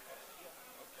course. Yeah.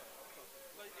 Okay.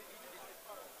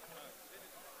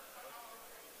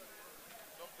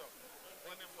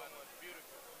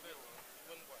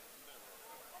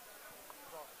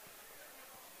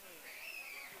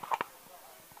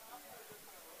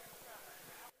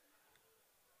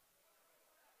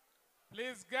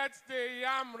 Please get the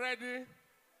yam ready,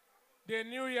 the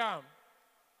new yam.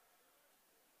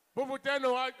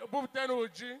 Buputenu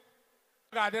uji.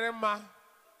 Gadere mma.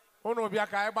 Unu bịa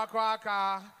ka anyị gbakọọ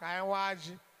aka ka anyị waa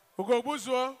ji.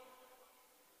 Ugogbuzuo.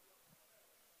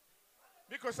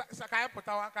 Biko ka anyị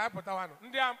pụtawanụ.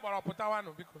 Ndị a mkpọrọ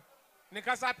pụtawanụ biko.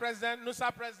 Nikasa President,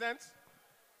 Nusa President,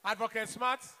 Advocate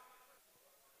Smart.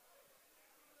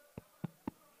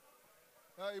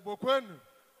 Igbo kwenu.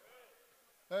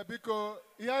 Biko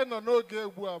ihe anyị nọ n'oge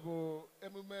ugbu a bụ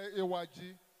emume ịwa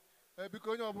ji.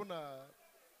 Biko onye ọbụla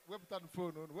wepụtanụ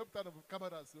phone unu, wepụtanụ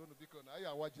cameras unu biko na anyị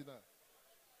awa ji na.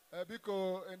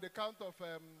 Biko in the count of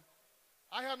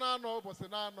ahịa na-anọ ụbọchị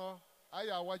na-anọ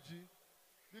anyị awa ji.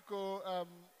 Biko ana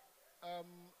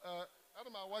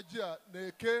m awa ji a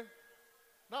na-eke,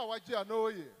 na-awa ji a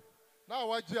n'oye,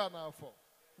 na-awa ji a n'afọ,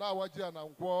 na-awa ji a na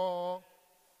ngwọ.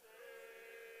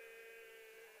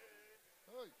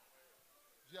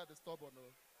 Ji a dị stubborn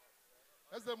o.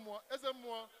 Eze mmụọ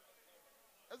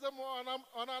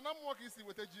ọ na-ana mmụọ ka isi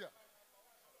weta ji a.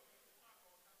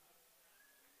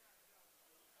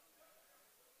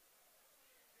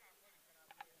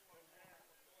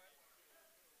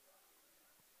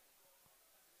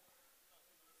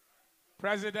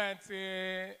 President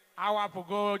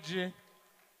awapụgo ji.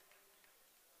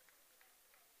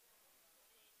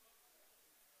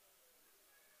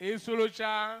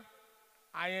 Isulucha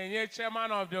anyị enye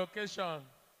chairman of the occasion.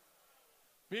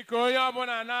 Biko onye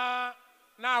ọbụla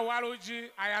na-awarụ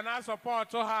ji anyị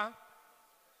na-asọpọtụ ha.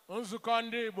 Nzukọ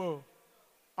ndị Igbo.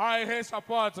 Ọ ihe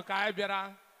sọpọtụ ka anyị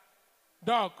bịara.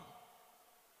 Doc.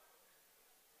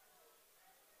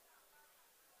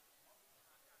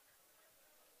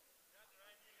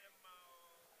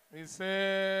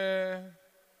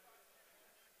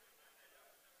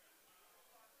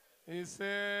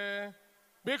 Ise.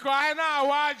 Biko anyị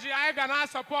na-awa ji anyị ga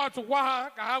na-asọpọtụ gwa ha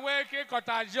ka ha nwee ike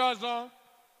ịkọta ji ọzọ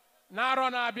n'arọ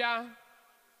na-abịa.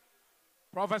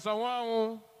 Prọfesọ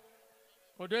Nwanwu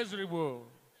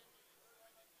Odezurigbo.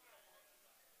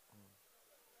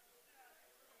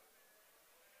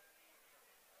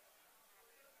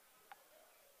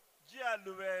 Ji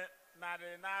alube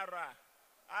narị n'arọ a.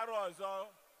 Arọ ọzọ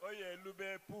oye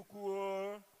elube puku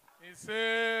o.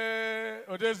 Ise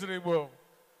Odezurigbo.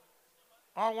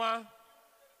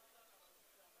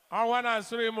 Ọnwa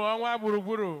na-asụrụ imo, ọnwa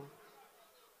gburugburu.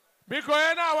 Biko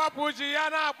onye na-awapụ ji ya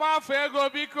na-akpọ afọ ego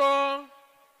biko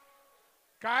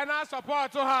ka anyị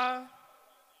na-asọpọtụ ha.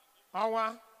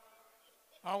 Ọnwa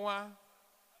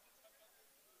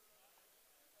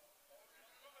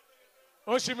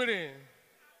Oshimiri.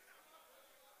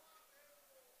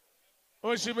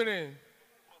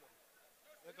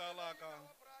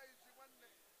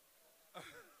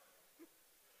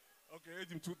 Okay,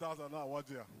 eji m 2,000 na-awa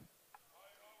ji a.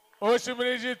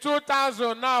 Oshimiri ji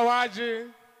 2,000 na-awa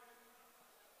ji.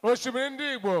 Oshimiri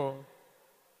ndị Igbo.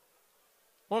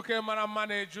 Nwoke mara mma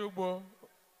na-eji ugbo.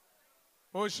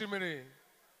 Oshimiri.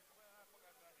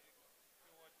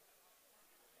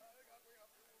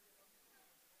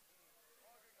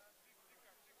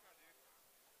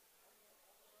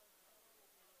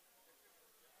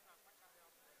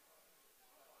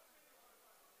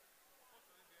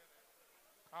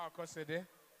 Kosede.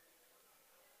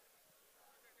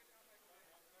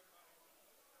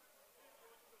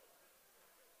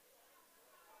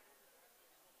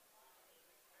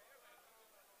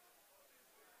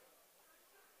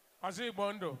 Ọzọ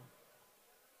Igbo ndụ.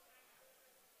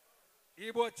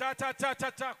 Igbo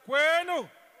cha kwenu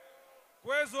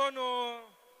kwezonu.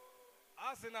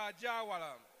 A sị na ji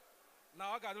awara na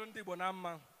ọ ga-adịrị ndị Igbo na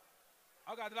mma,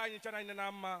 ọ ga-adịrị anyị ncha na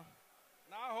na mma.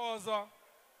 N'aha ọzọ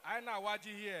anyị na-awa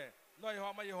ji hie nọ ihe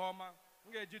ọma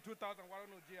m ga-eji 2,000 gwara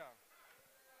unu ji a.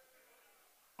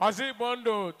 Ọzọ Igbo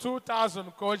ndụ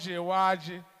 2,000 ka o ji waa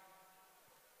ji.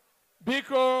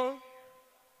 Biko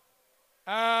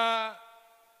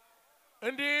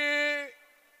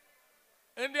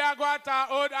ndị Agwata,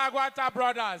 Old Agwata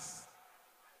Brothers,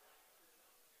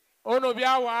 unu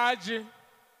bịa waa ji.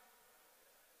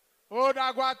 Old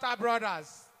Agwata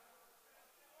Brothers.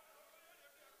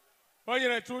 O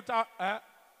nyere 2,000.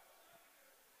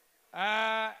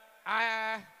 A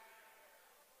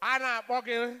na-akpọ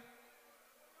gị.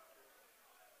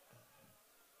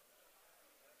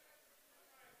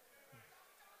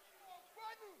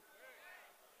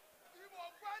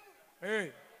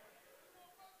 Hey.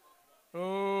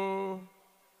 Oh.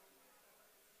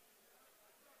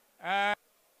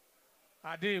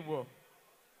 Adị Igbo.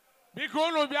 Biko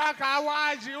unu bịa ka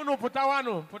awa ji, unu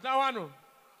pụtawanụ.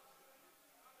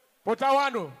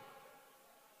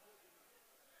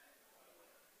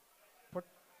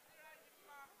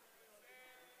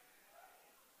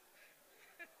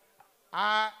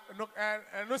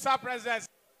 Nusa President.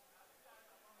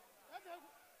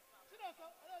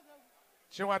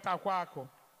 Chinwata Kwako.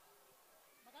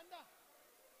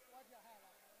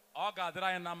 Ọ ga-adịrị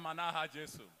anyị na mma n'aha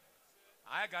Jesu.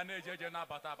 Anyị ga na-eje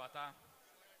na-abata abata.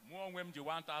 Mụ onwe m ji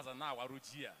 1,000 na-awaru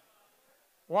ji ya.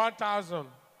 1,000.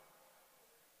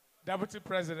 Deputy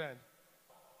President.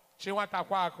 Chinwata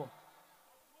Kwako.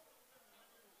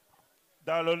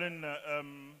 Dalolin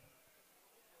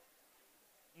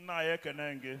nna ya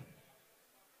ekene gị.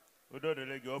 Udo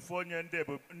dịrị gị. Ofu onye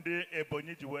ndị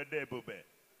Ebonyi ji wee dị ebube.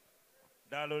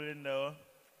 Dalolin o.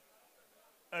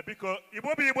 Biko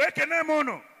Igbo bụ Igbo ekene m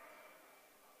unu.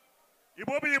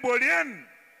 Igbo bụ Igbo rien.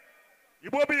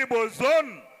 Igbo bụ Igbo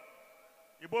zone.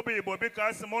 Igbo bụ Igbo biko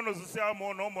asị m unu zụsịa m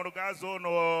unu ụmụrụ ga-azụ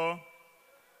unu.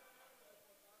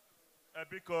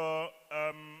 Biko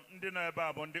ndị nọ ebe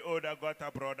a bụ ndị Old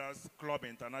Agụata Brothers Club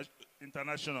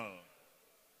International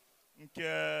nke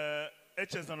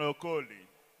Echezona Okoli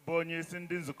bụ onye isi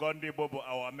ndị nzukọ ndị Igbo bụ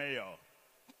our mayor.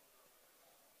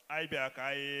 Anyị bịa ka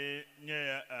anyị nye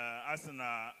ya asị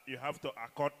na you have to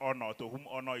accord honor to whom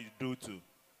honor is due to.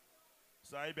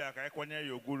 So anyị bịa ka anyị kwanye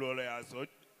ya ogwu lụrụ ya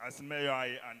as mayor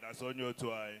anyị and as onye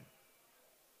otu anyị.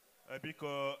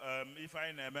 Biko ife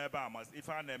a na-eme ebe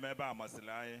a masịrị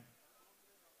anyị.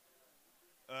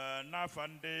 N'afọ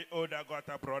ndị Old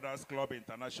Agụata Brothers Club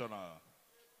International.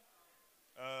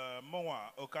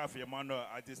 Mụnwa Okafor Emmanuel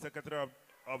as the secretary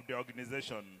of the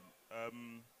organization.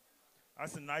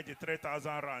 As in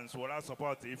 93,000 rands will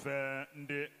support ife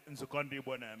ndị nzukọ ndị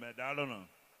Igbo na-eme. Daalụnụ.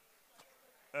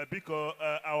 Biko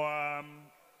our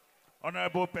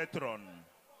honorable patron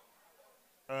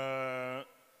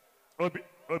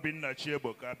Obinna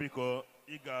Chiegboka biko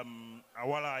ịga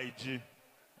awara anyị ji.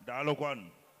 Daalụkwanụ.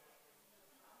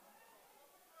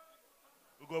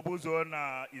 Ugobuzo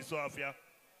na Isuofia.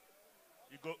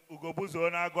 Ugobuzo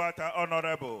na Agụata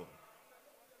honorable.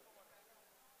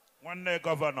 Nwanne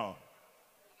Governor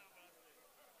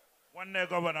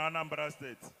Anambra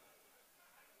State.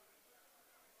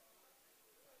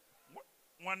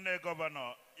 Nwanne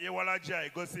Governor ịwala ji a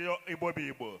igosi Igbo bụ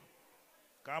Igbo.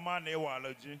 Ka ama na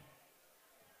ịwala ji.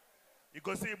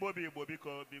 Igosi Igbo bụ Igbo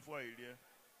biko before irie.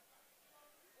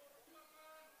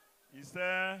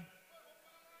 Ise.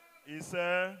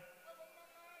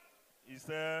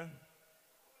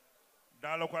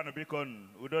 Daalụkwanụ biko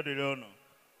udo dịrị unu.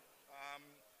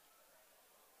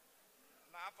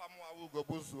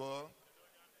 Ugobuzo,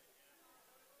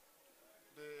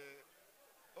 the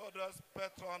oldest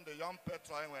patron, the young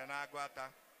patron when Agụata,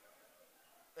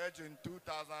 aging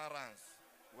 2,000 rands.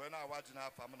 When I watch now,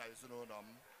 family is no nom.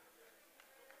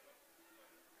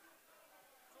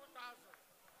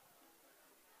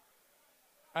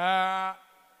 2,000.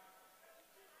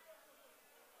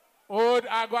 Old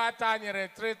Agụata nyere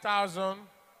 3,000.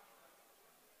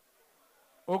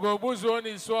 Ugobuzo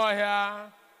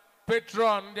n'Isuofia.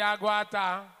 Patron the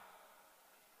Agụata,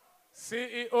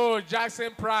 CEO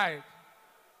Jackson Pride,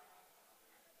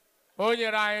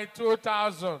 onyere anyị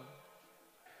 2,000.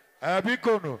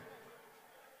 Biko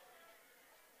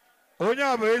onye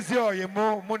a bụ ezi oyi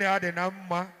mụ na ya dị na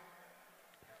mma.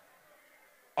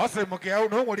 Ọ sị m ka ya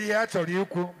na o nwere ihe a chọrọ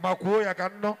ikwu ma kwuo ya ka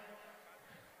nnọ.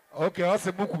 Oke ọ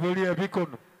sị m kwubere ya biko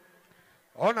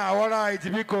ọ na-awara anyị ji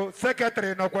biko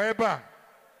sekretịrị nọkwa ebe a.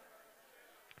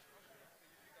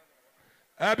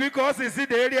 Because it's in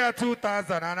the area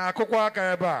 2,000 and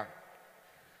Akukwa.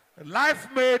 Life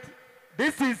Made,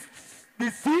 this is the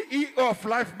CEO of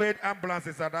Life Made Ambulance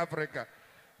in South Africa.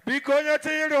 Because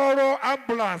you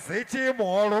ambulance,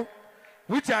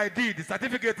 which I did, the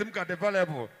certificate can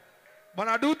available. But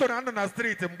I do to on the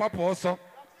street in Papo also.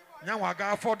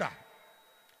 Nyawaga Foda.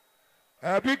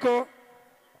 Because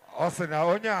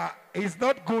Osina is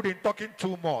not good in talking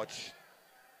too much.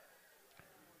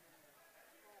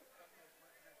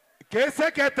 Case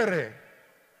Secretary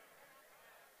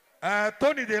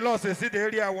Tony De Los is in the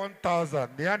area 1,000.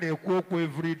 They are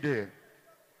every day.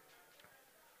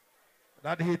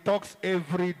 That he talks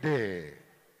every day,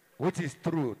 which is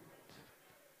truth.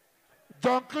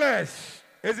 John Clash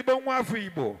is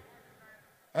Igbo.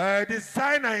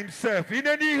 Designer himself. In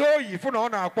any way, if you know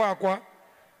Aqua,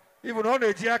 even on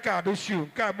a Giaca do shoe,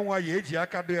 Kamua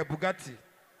Giaca do a Bugatti.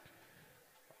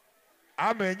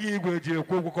 Amenyi Igweji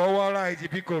Kukuwara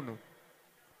Ijipikono.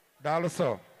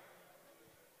 Daloso.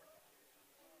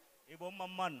 Igbo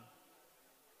Mamman.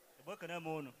 Igbo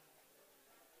Kanemono.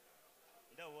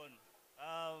 That one.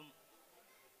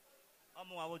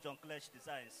 I'm John Clash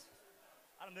Designs.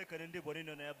 I'm making Ndi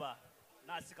Bonino Neba.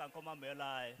 Nasi can come and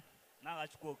melai.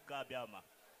 Nagachko Kabiama.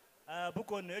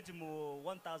 Bukon Ejimu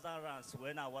 1,000 rands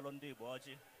when I Walondi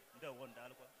Boji. That one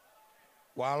Dalco.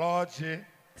 Waloji.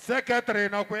 Secretary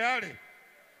no kweyari.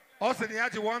 Also ni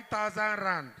yaji 1,000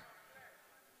 rand.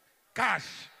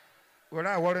 Cash.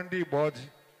 Wala warin di boji.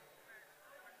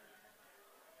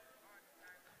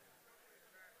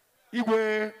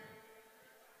 Igwe.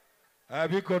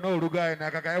 Biko no rugai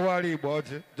na kaka ewari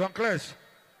boji. John Clash.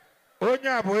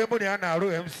 Onya bo emu ni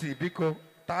anaru MC biko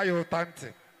tayo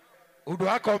tante. Udu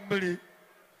akombili.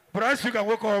 Brush you can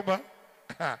work over.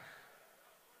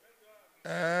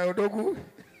 Odogu.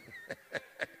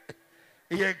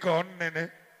 Iye kon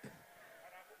nene.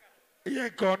 Iye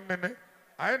kon nene.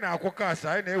 I na cash,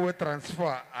 I na we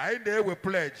transfer, I na we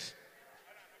pledge.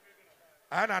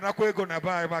 I na ego na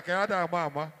buy makada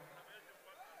mama.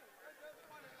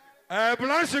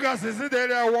 Blood sugar is in the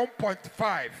area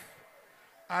 1.5.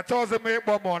 I told them make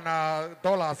more on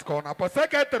dollars corner. But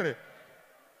secretary.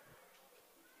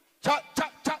 Cha.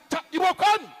 Igbo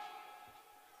kwenu.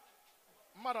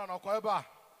 Mmadụ nọkwa ebe a.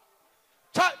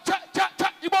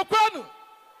 Cha. Igbo kwenu.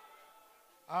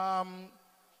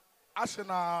 Asị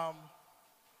na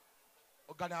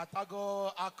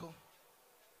ọganatago akụ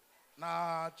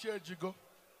na chiejigo.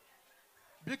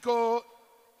 Biko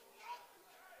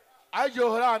anyị ji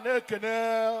ohere a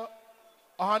na-ekene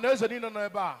ọha na eze niile nọ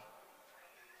ebe a.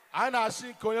 Anyị na-asị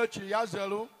nke onye chi ya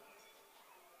zelu.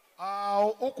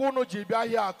 Ụkwụ unu ji bịa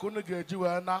ahịa akụ unu ga-eji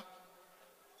wee na.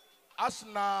 Asị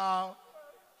na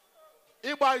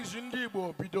ịgba izu ndị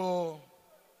Igbo bido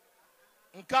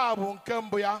nke a bụ nke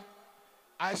mbụ ya.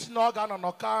 Anyị sị na ọ ga-anọ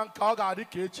n'ọka nke ọ ga-adị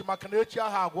ka echi maka na echi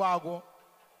ahụ agwụ.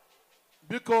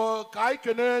 Biko ka anyị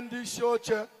kene ndị isi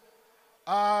oche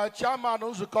chairman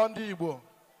nzukọ ndị Igbo.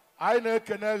 Anyị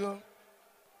na-ekene gị.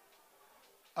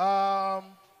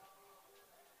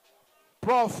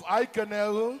 Prof anyị kene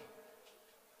gị.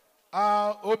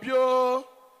 Obi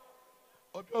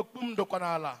okpum dokwa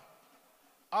n'ala.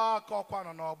 Aka ọkwa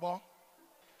nọ n'ọgbọ.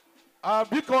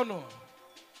 Biko nụ.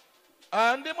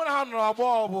 Ndị mụ na ha nọ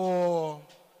n'ọgbọ bụ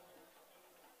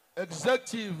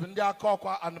executive ndị aka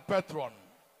ọkwa and patron.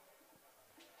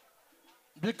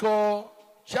 Biko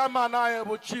chairman anyị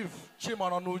bụ Chief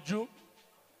Chimọrọ n'Uju.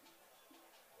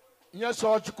 Nye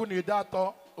so Chukwu na ide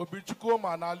atọ Obichukwu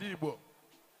ma n'ala Igbo.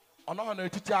 Ọ nọ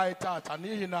n'etiti anyị tata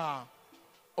n'ihi na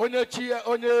onye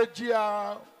ji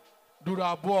ya duru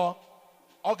abụọ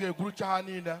ọ ga-egwurucha ha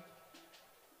niile.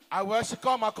 I wee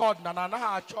sịkọ maka ọdịnala anaghị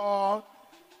achọ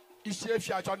isi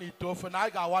efi achọ na ite ofe na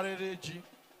anyị ga-awarịrị ji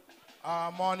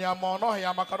ma ọ ya ma ọ nọghị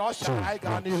ya maka na ọ sịara anyị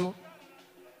gaa n'ihu.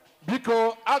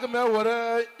 Biko aga m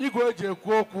ewere igwe eji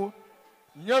ekwu okwu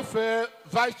nyefee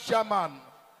Vice Chairman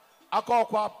aka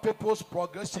ọkwa People's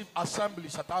Progressive Assembly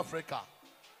South Africa.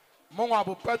 Mụnwa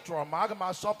bụ Petro ma aga m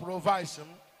asọpụrụ Vice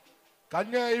m ka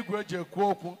nye igwe eji ekwu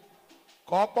okwu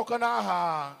ka ọ kpọkọ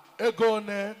n'aha ego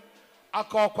one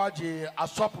aka ọkwa ji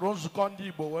asọpụrụ nzukọ ndị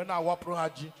Igbo wee na-awapụrụ ha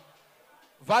ji.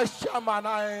 Vice Chairman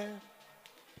anyị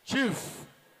Chief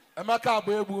Emeka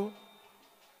Agbaegbu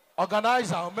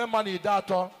Organizer omemma na ide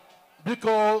atọ.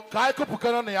 Biko ka anyị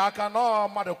kụpụkere na ya aka na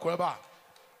mmadụ kwụ ebe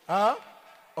a.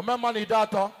 Omemma na ide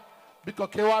atọ biko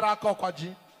kewara aka ọkwa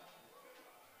ji.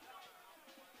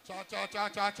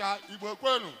 Cha Igbo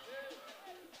kwenu.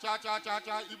 Cha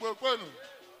Igbo kwenu.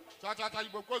 Cha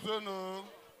Igbo kwezonu.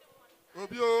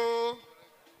 Obi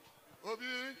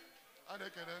a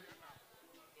na-ekene.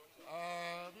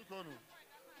 Biko nụ.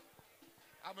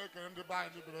 A na-ekene ndị be anyị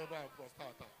ndị bere ebe a for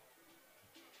start.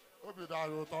 Obi dị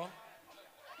anyị ụtọ.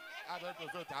 A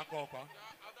na-represent aka ọkwa.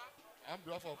 On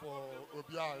behalf of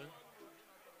Obi anyị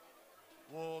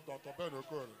bụ Dr. Ben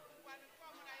Okoro.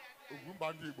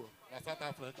 Ugwumba ndị Igbo na South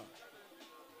Africa.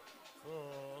 So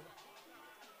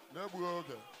n'egbughị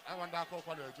oge enwe ndị aka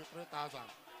ọkwa na-eji 3,000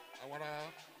 awara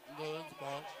ndị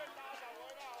nzukọ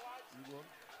Igbo.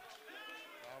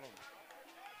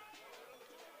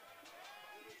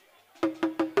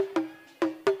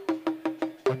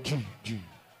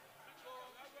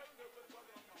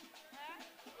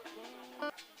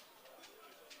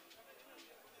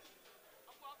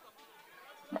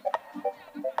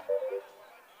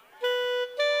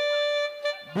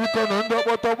 Biko na ndị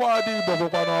ọkpọtọ gbadị Igbo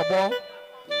bụkwa n'ọgbọ.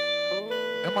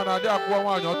 Ịma na adị akwụkwọ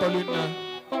nwaanyị ọtọli nne.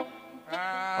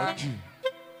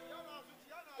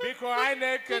 Biko anyị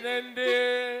na-ekene ndị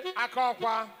aka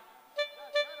ọkwa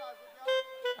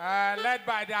led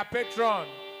by their patron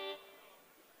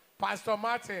Pastor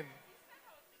Martin.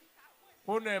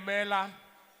 Unu emeela.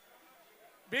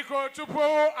 Biko tupu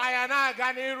anyị na-aga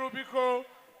n'iru biko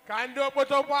ka ndị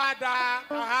ọkpọtọ gbada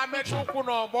ka ha metụ ụkwụ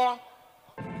n'ọgbọ.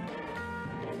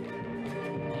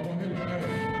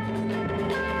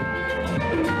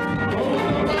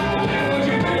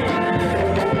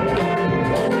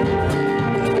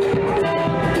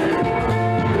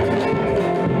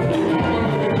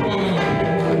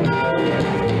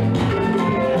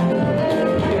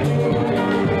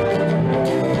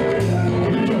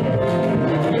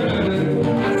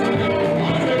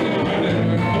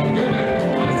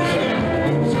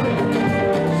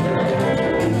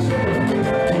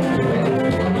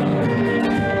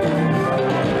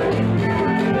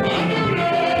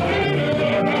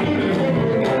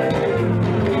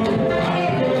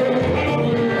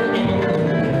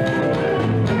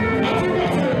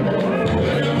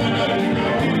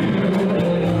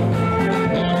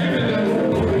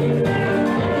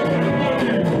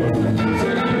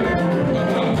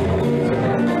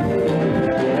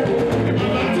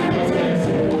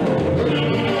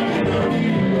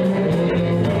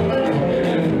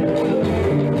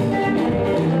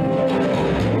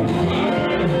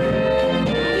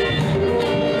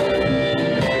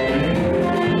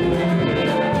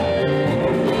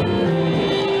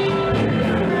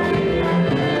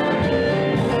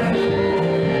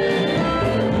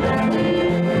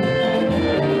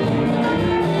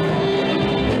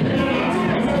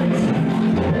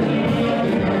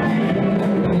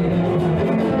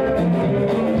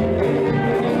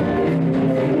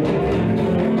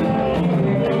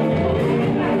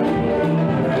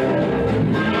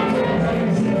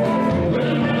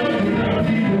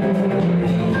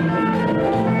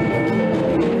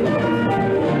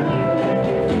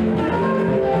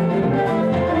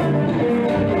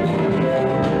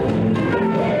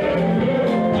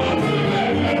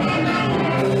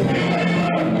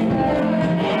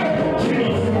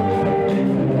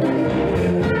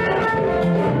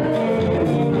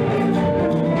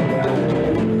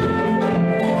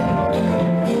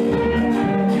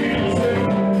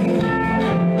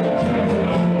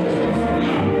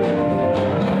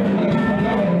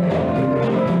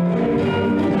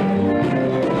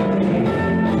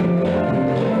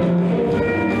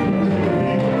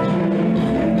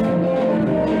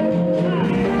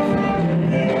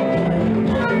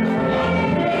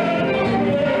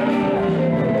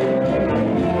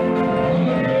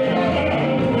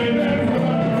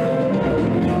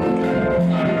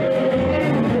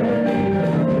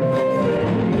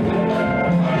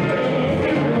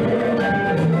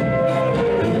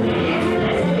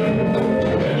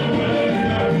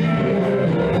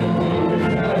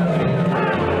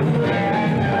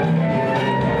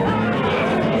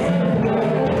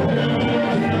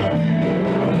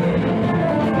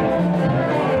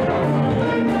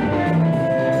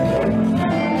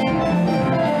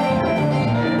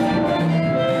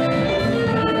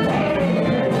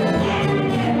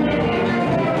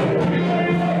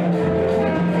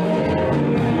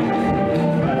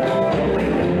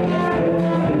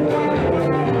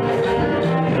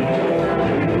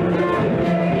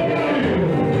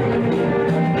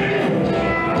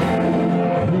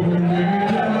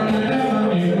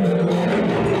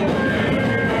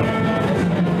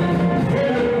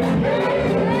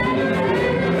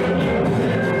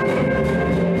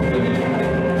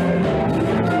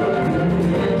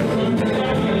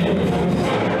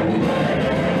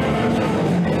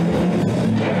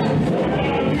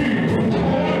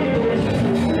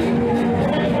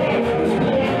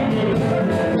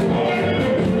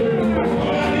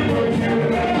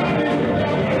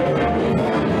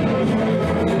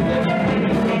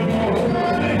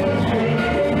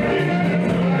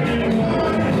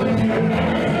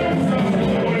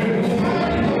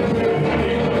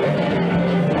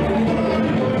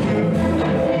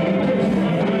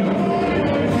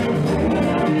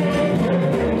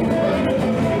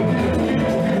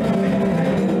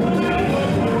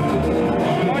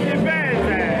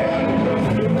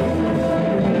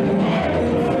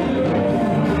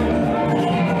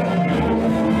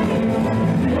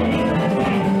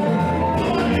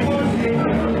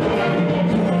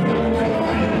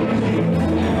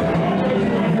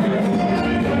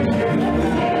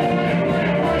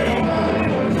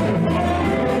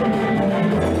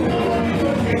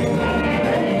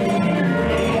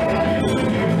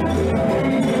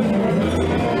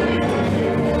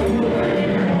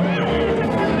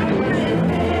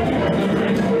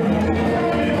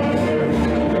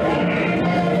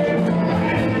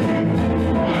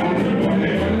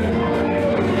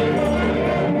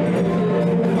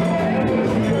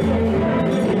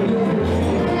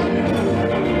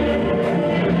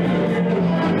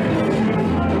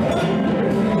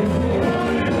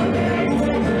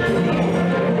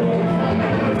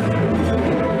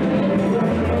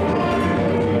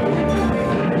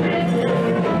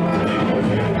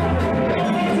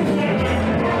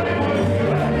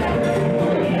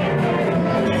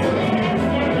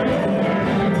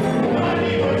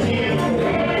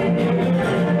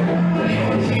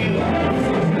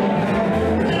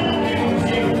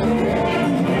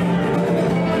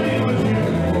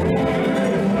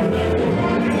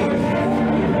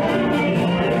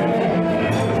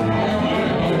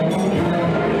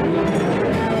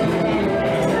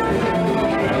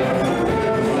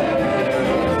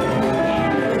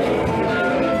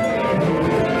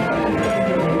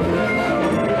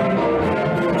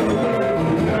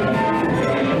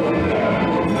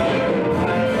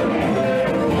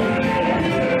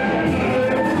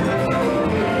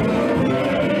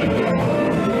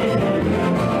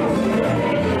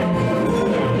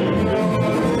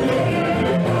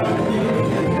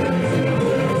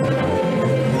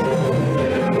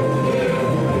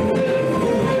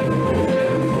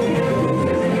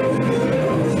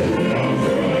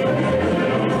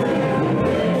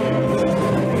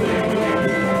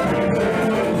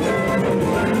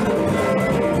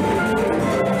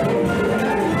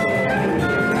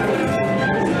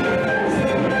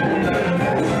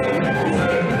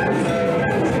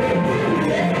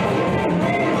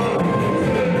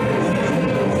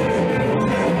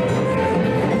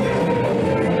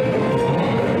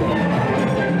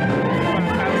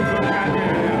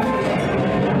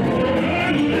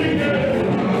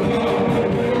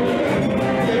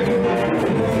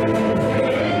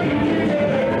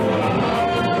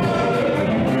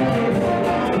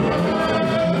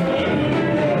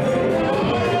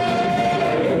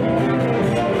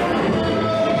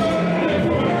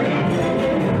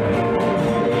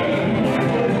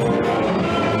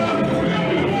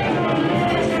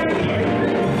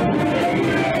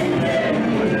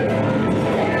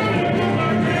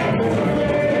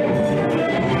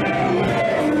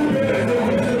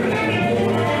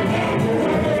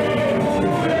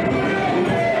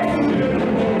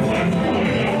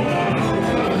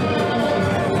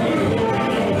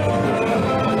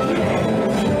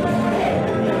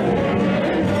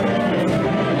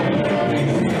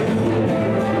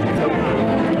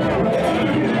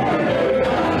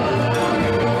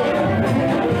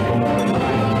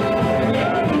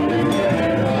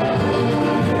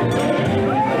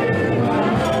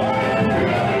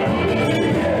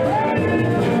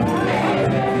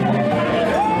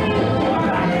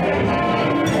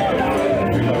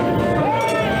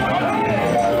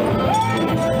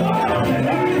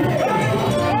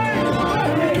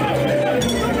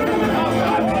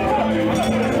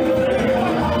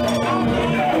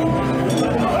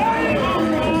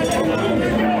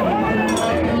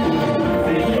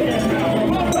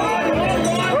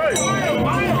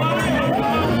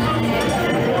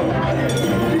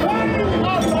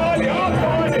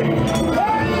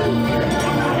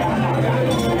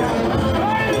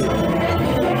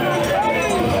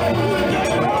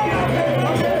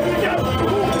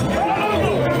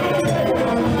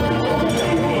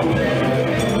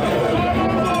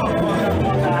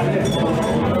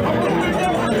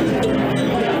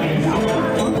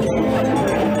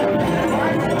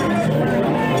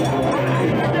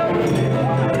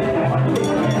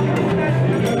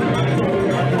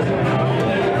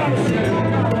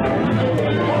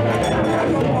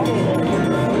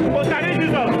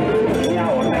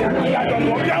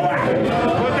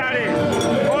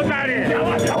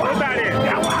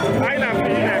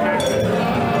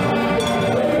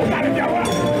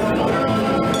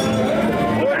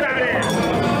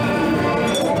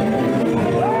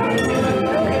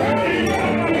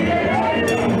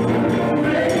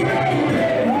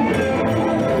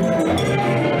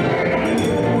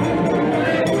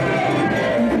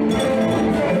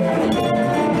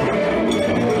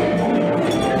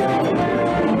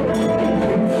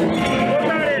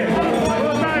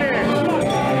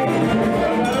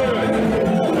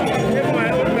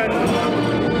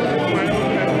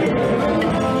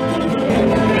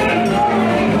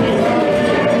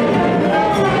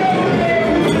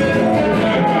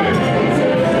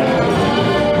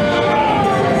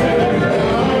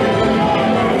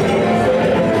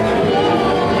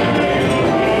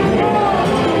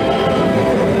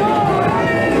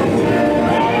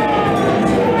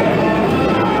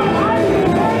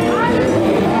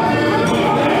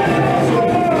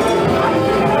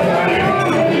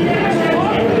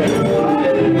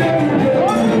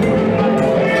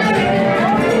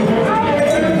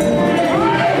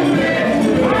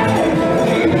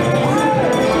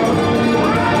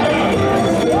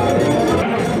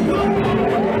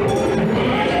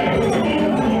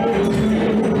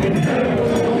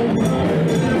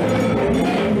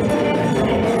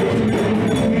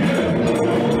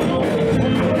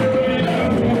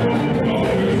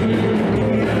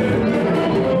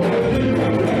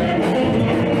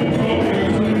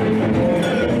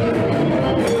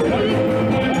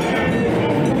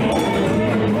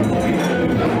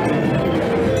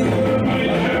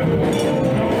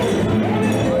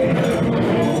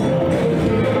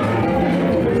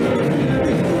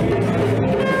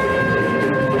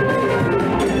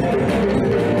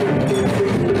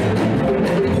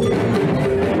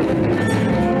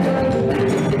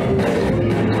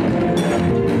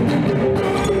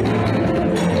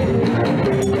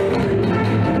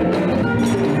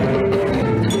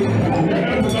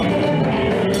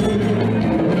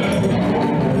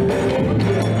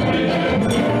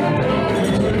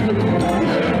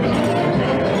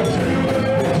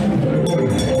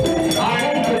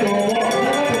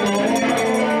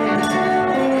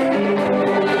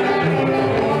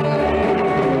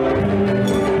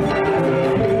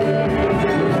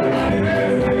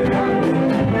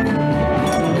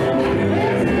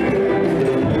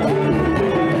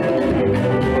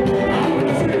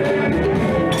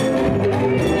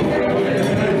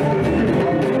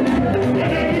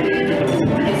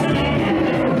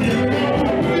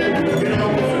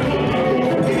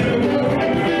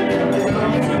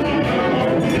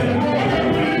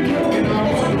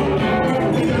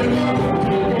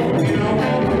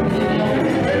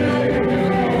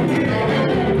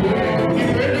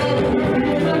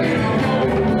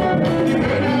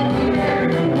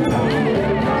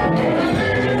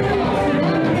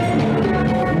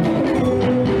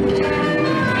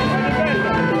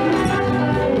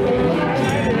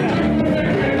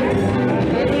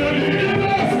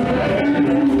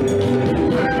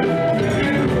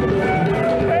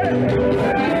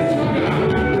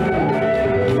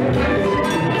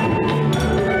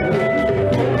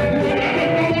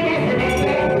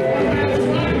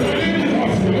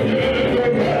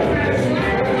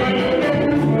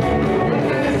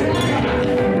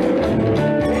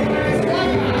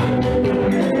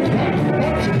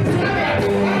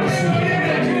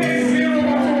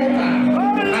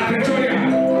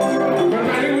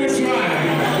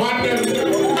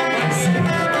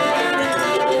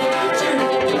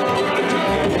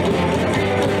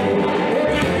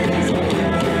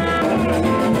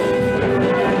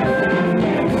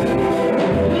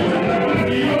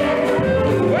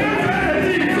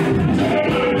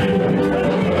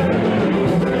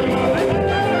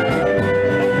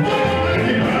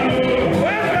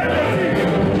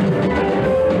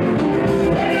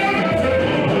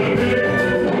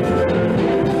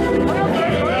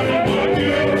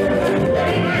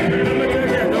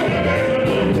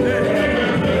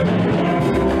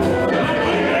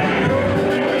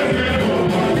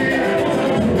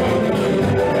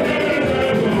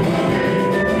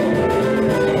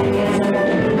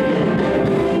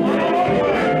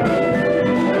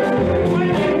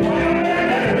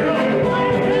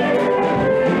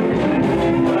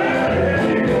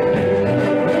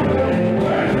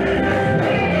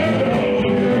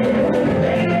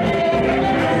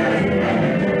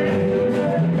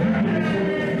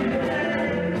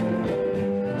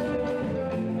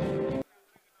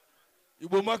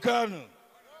 Igbo makanu.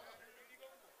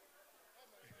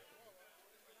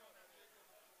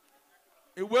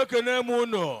 Igbo ekene m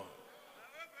unu.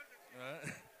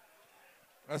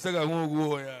 Asega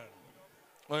ngugu ya.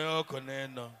 Oyo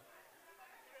koneno.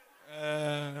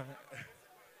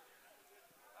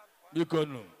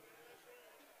 Bikono.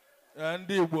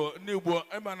 Ndị Igbo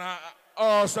emana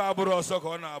ọsọ abụrụ ọsọ ka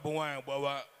ọ na-abụ nwaanyị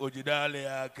gbawa ojidale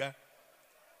ya aka.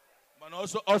 Mana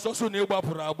ọsọ so na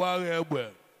ịgbapụrụ agba agha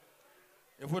egbe.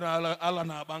 Ifu na ala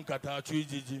na-akpa nkata achụ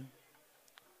ijiji.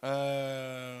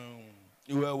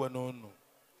 Iwe ewe n'ụnụ.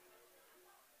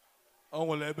 O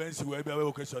nwere ebe nsi wee bịa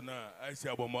vocation a anyị si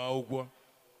agbamakwụkwọ.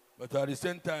 But at the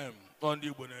same time, ndị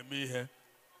Igbo na-eme ihe.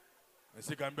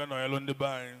 Esi ka m bịa nọnyelụ ndị be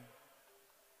anyị.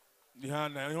 Ihe a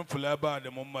na ihe mfụlụ ebe a dị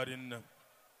m mmadụ nne.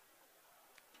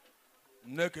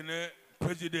 Nnekene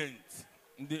President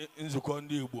ndị nzukọ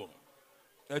ndị Igbo.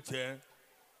 Eche,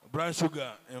 Brown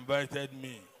Sugar invited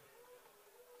me.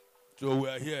 So we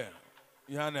are here.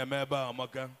 Ihe a na-eme ebe a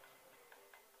amaka.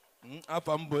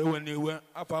 Afa m bụ ewe n'iwe.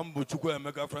 Afa m bụ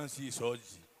Chukwuemeka Francis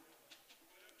Oji.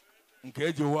 Nke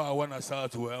eji wa awa na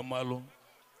South wee malụ.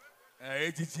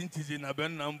 Echichi ntiji na be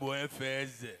nna m bụ efe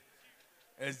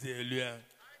eze elu ya.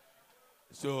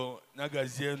 So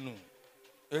nagazienu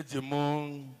eji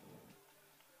m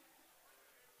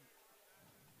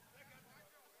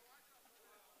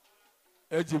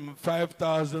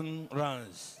 5,000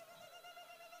 rands.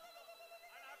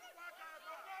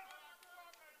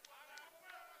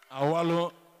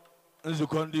 Awalo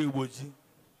nzukọ ndị Igbo ji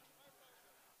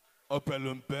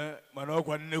opelu mpe mana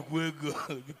ọkwa nnekwu ego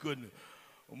bikonu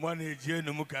ụmụ na-eji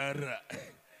enu m ka nra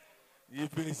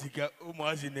ife nsika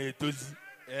ụmụazị na-etozi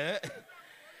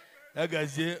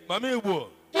agazie mama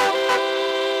Igbo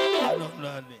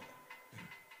nani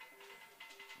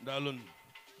dalun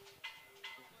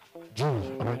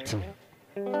June 20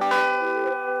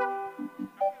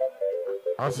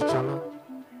 Asichana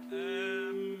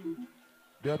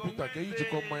Dear Peter, can you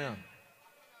come my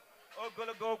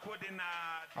ogologo okwu dị na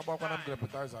agbakwana m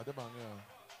deputizer adị ma anya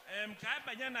ka anyị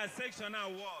banye na section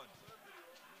award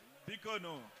biko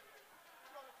no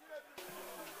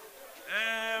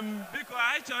biko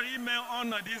anyị chọrọ ime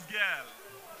honor this girl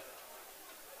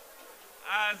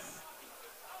as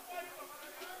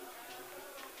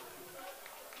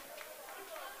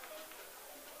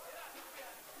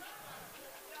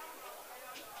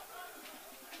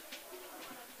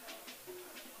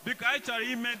biko anyị chọrọ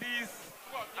ime this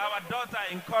our daughter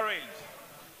encourage.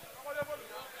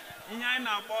 Ihe anyị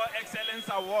na-akpọ Excellence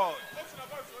Award.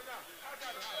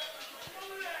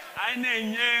 Anyị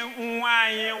na-enye nwa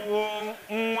anyị wụ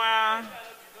nwa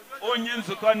onye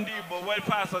nzukọ ndị Igbo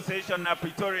Welfare Association na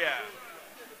Pretoria.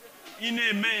 Ị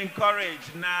na-eme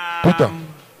encourage na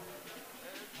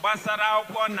gbasara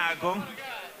akwụkwọ na-agụ.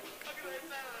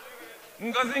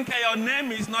 Ngozi nke your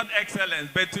name is not excellence,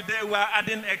 but today we are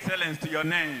adding excellence to your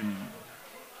name.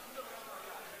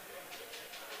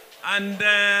 And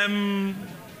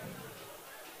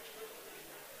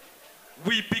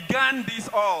we began this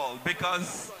all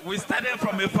because we started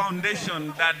from a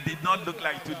foundation that did not look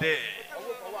like today.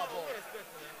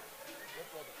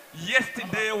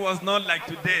 Yesterday was not like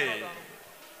today.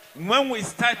 When we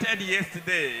started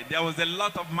yesterday, there was a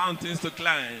lot of mountains to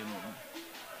climb.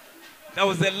 There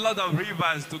was a lot of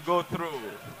rivers to go through.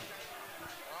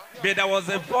 But there was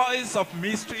a voice of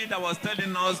mystery that was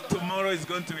telling us tomorrow is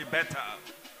going to be better.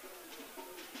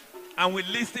 And we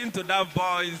listened to that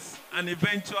voice, and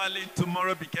eventually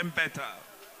tomorrow became better.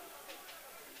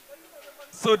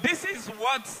 So this is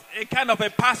what a kind of a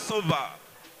Passover.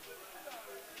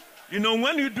 You know,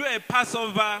 when you do a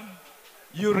Passover,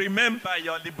 you remember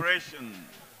your liberation.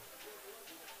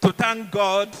 To thank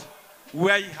God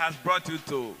where He has brought you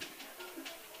to.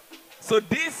 So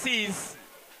this is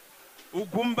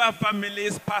Ugumba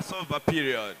family's Passover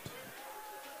period.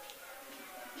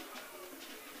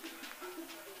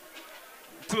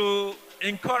 To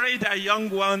encourage our young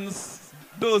ones,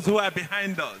 those who are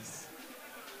behind us,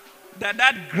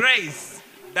 that grace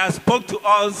that spoke to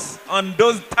us on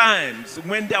those times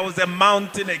when there was a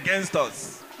mountain against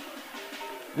us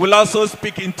will also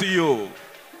speak into you.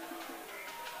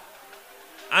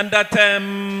 And that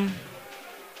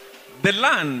the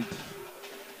land,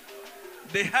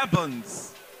 the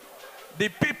heavens, the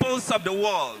peoples of the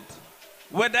world,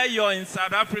 whether you're in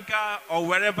South Africa or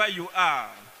wherever you are,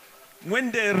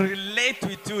 when they relate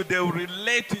with you, they will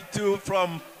relate with you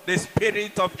from the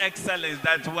spirit of excellence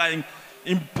that we're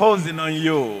imposing on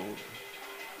you.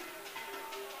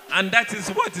 And that is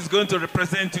what is going to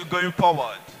represent you going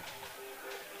forward.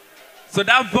 So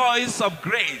that voice of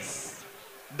grace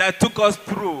that took us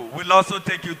through will also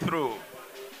take you through.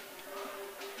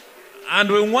 And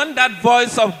we want that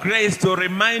voice of grace to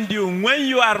remind you when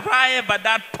you arrive at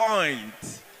that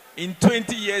point in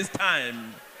 20 years'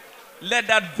 time, let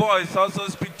that voice also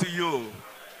speak to you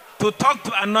to talk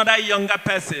to another younger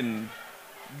person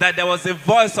that there was a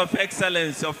voice of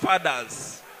excellence your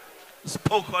fathers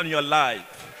spoke on your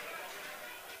life.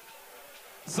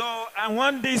 So I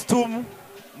want these two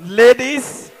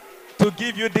ladies to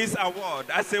give you this award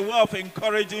as a way of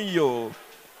encouraging you,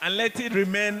 and let it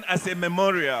remain as a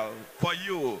memorial for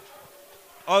you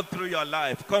all through your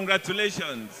life.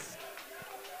 Congratulations.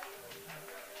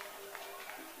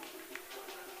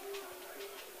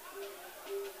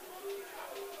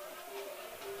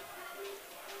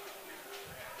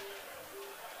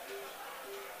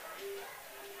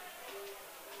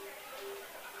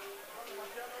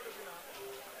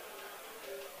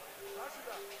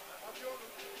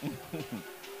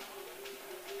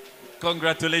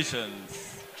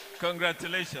 Congratulations.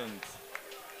 Congratulations.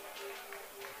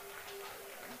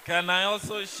 Can I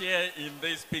also share in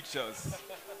these pictures?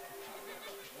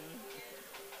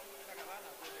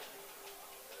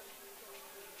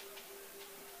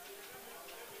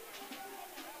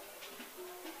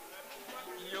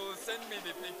 You send me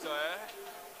the picture, eh?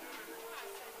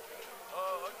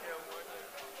 Oh, okay.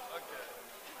 Okay.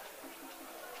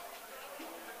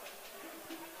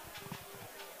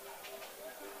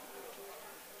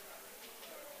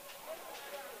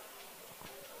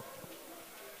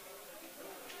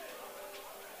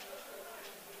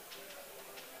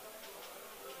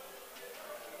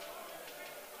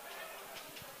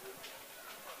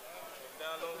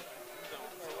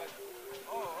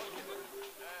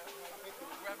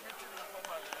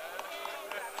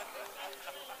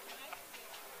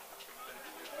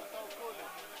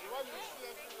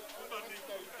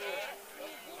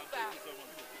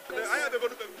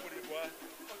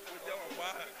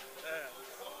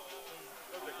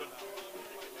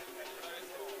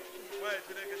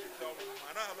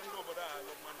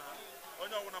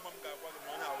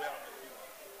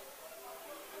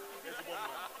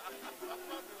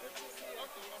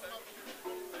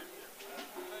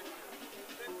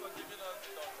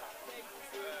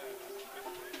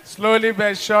 Slowly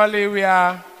but surely we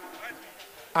are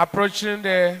approaching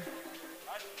the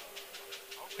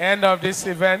end of this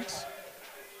event.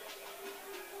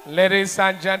 Ladies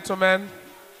and gentlemen,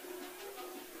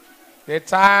 the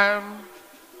time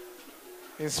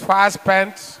is fast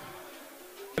spent.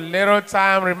 Little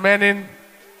time remaining.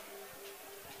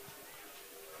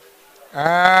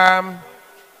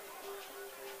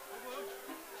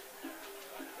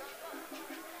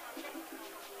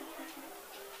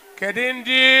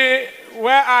 Kedindi,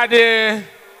 where are the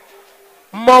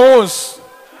Mawus?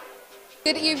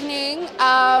 Good evening.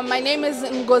 My name is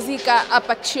Ngozika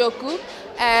Apachioku,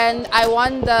 and I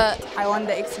won the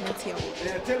Excellence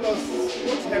Award. Tell us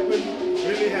what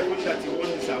really happened that you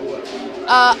won this award.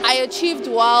 I achieved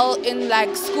well in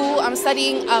school. I'm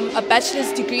studying a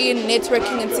bachelor's degree in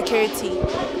networking and security,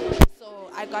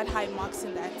 so I got high marks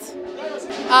in that.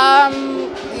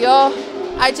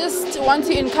 I just want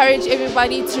to encourage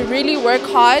everybody to really work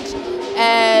hard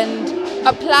and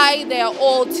apply their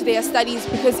all to their studies,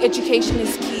 because education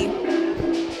is key.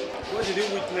 What did you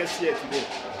witness here today?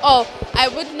 Oh, I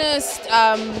witnessed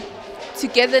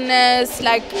togetherness.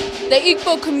 The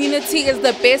Igbo community is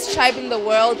the best tribe in the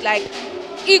world.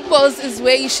 Igbos is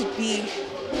where you should be.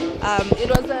 It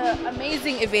was an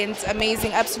amazing event,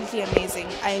 amazing, absolutely amazing.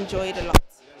 I enjoyed a lot.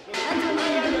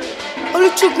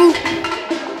 Oluchukwu,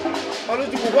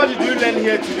 what did you learn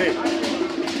here today?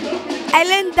 I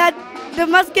learned that the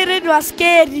masquerade was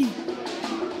scary.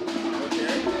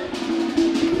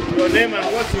 Okay. Your name and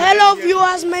what's your Hello name?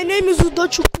 viewers, my name is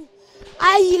Udochukwu.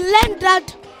 I learned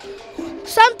that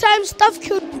sometimes stuff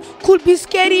could be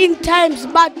scary in times,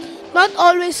 but not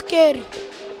always scary.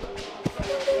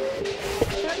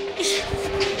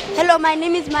 Hello, my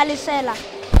name is Malisela.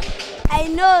 I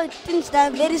know things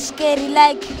that are very scary,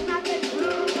 like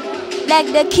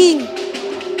the king.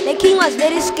 The king was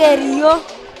very scary, yo.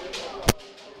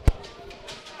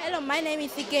 Hello, my name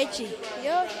is Ikechi.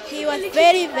 He was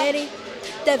very, very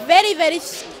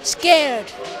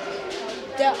scared.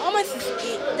 They're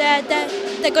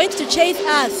going to chase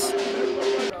us.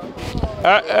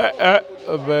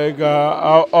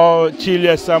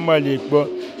 Chile Samuel Igbo,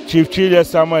 Chief Chile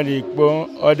Samuel Igbo,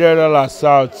 Oderala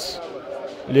South,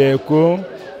 Leku.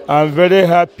 I'm very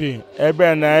happy.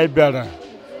 Ebena Ebera,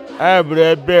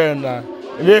 Ebena,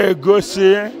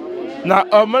 Legosi, na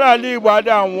Omerali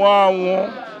Wada Wawu,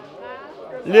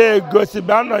 Legosi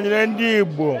Bano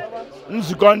Ndigbo,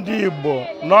 Nzuko Ndigbo,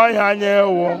 no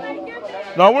Hanyewo.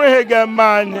 Now we get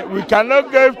man, we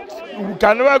cannot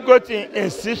never go to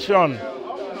incision.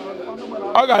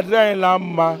 I got there in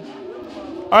Lamba.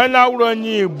 I now run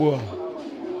Igbo.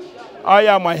 I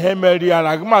am a Hemery and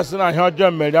I must not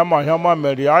hear Mary, my Hama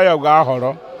Mary. I have got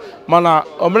horror. mana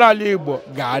omenala Igbo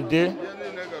ga-adị.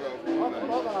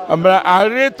 I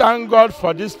really thank God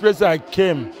for this place I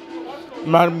came.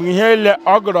 Ihe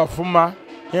ọgọrọ ọfụma,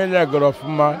 ihe legọrọ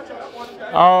ọfụma.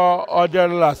 Ọ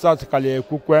dịrịla South kala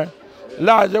ekwukwe.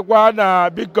 Laajikwa na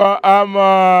biko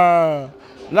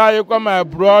laajikwa my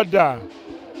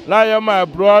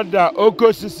brother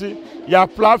Okosisi ya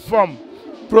platform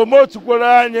promote kwere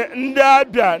anyị ndị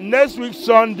Abịa next week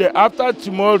Sunday after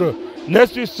tomorrow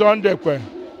next week Sunday kwe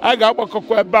a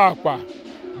ga-agbakọkwa ebe akwa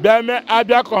bịa mee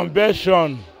Abịa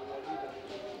convention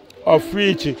of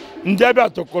which ndị Abịa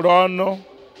tụkọrọ ọnụ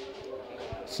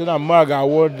si na mma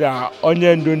ga-awụda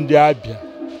onye ndu ndị Abịa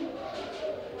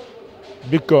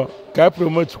biko ka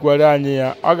promote kwere anyị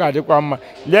ya ọ ga-adịkwa mma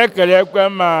lekere ekwe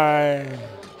ma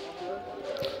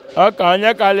ọ ka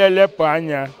onye ka lelepụ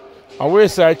anya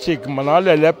always chick man all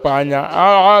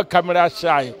all camera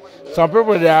shy. Some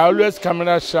people they are always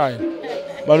camera shy.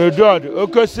 But Udod,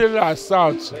 Okosila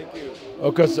South.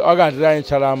 Okos Ogadra in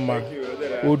Chalama.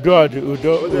 Udod.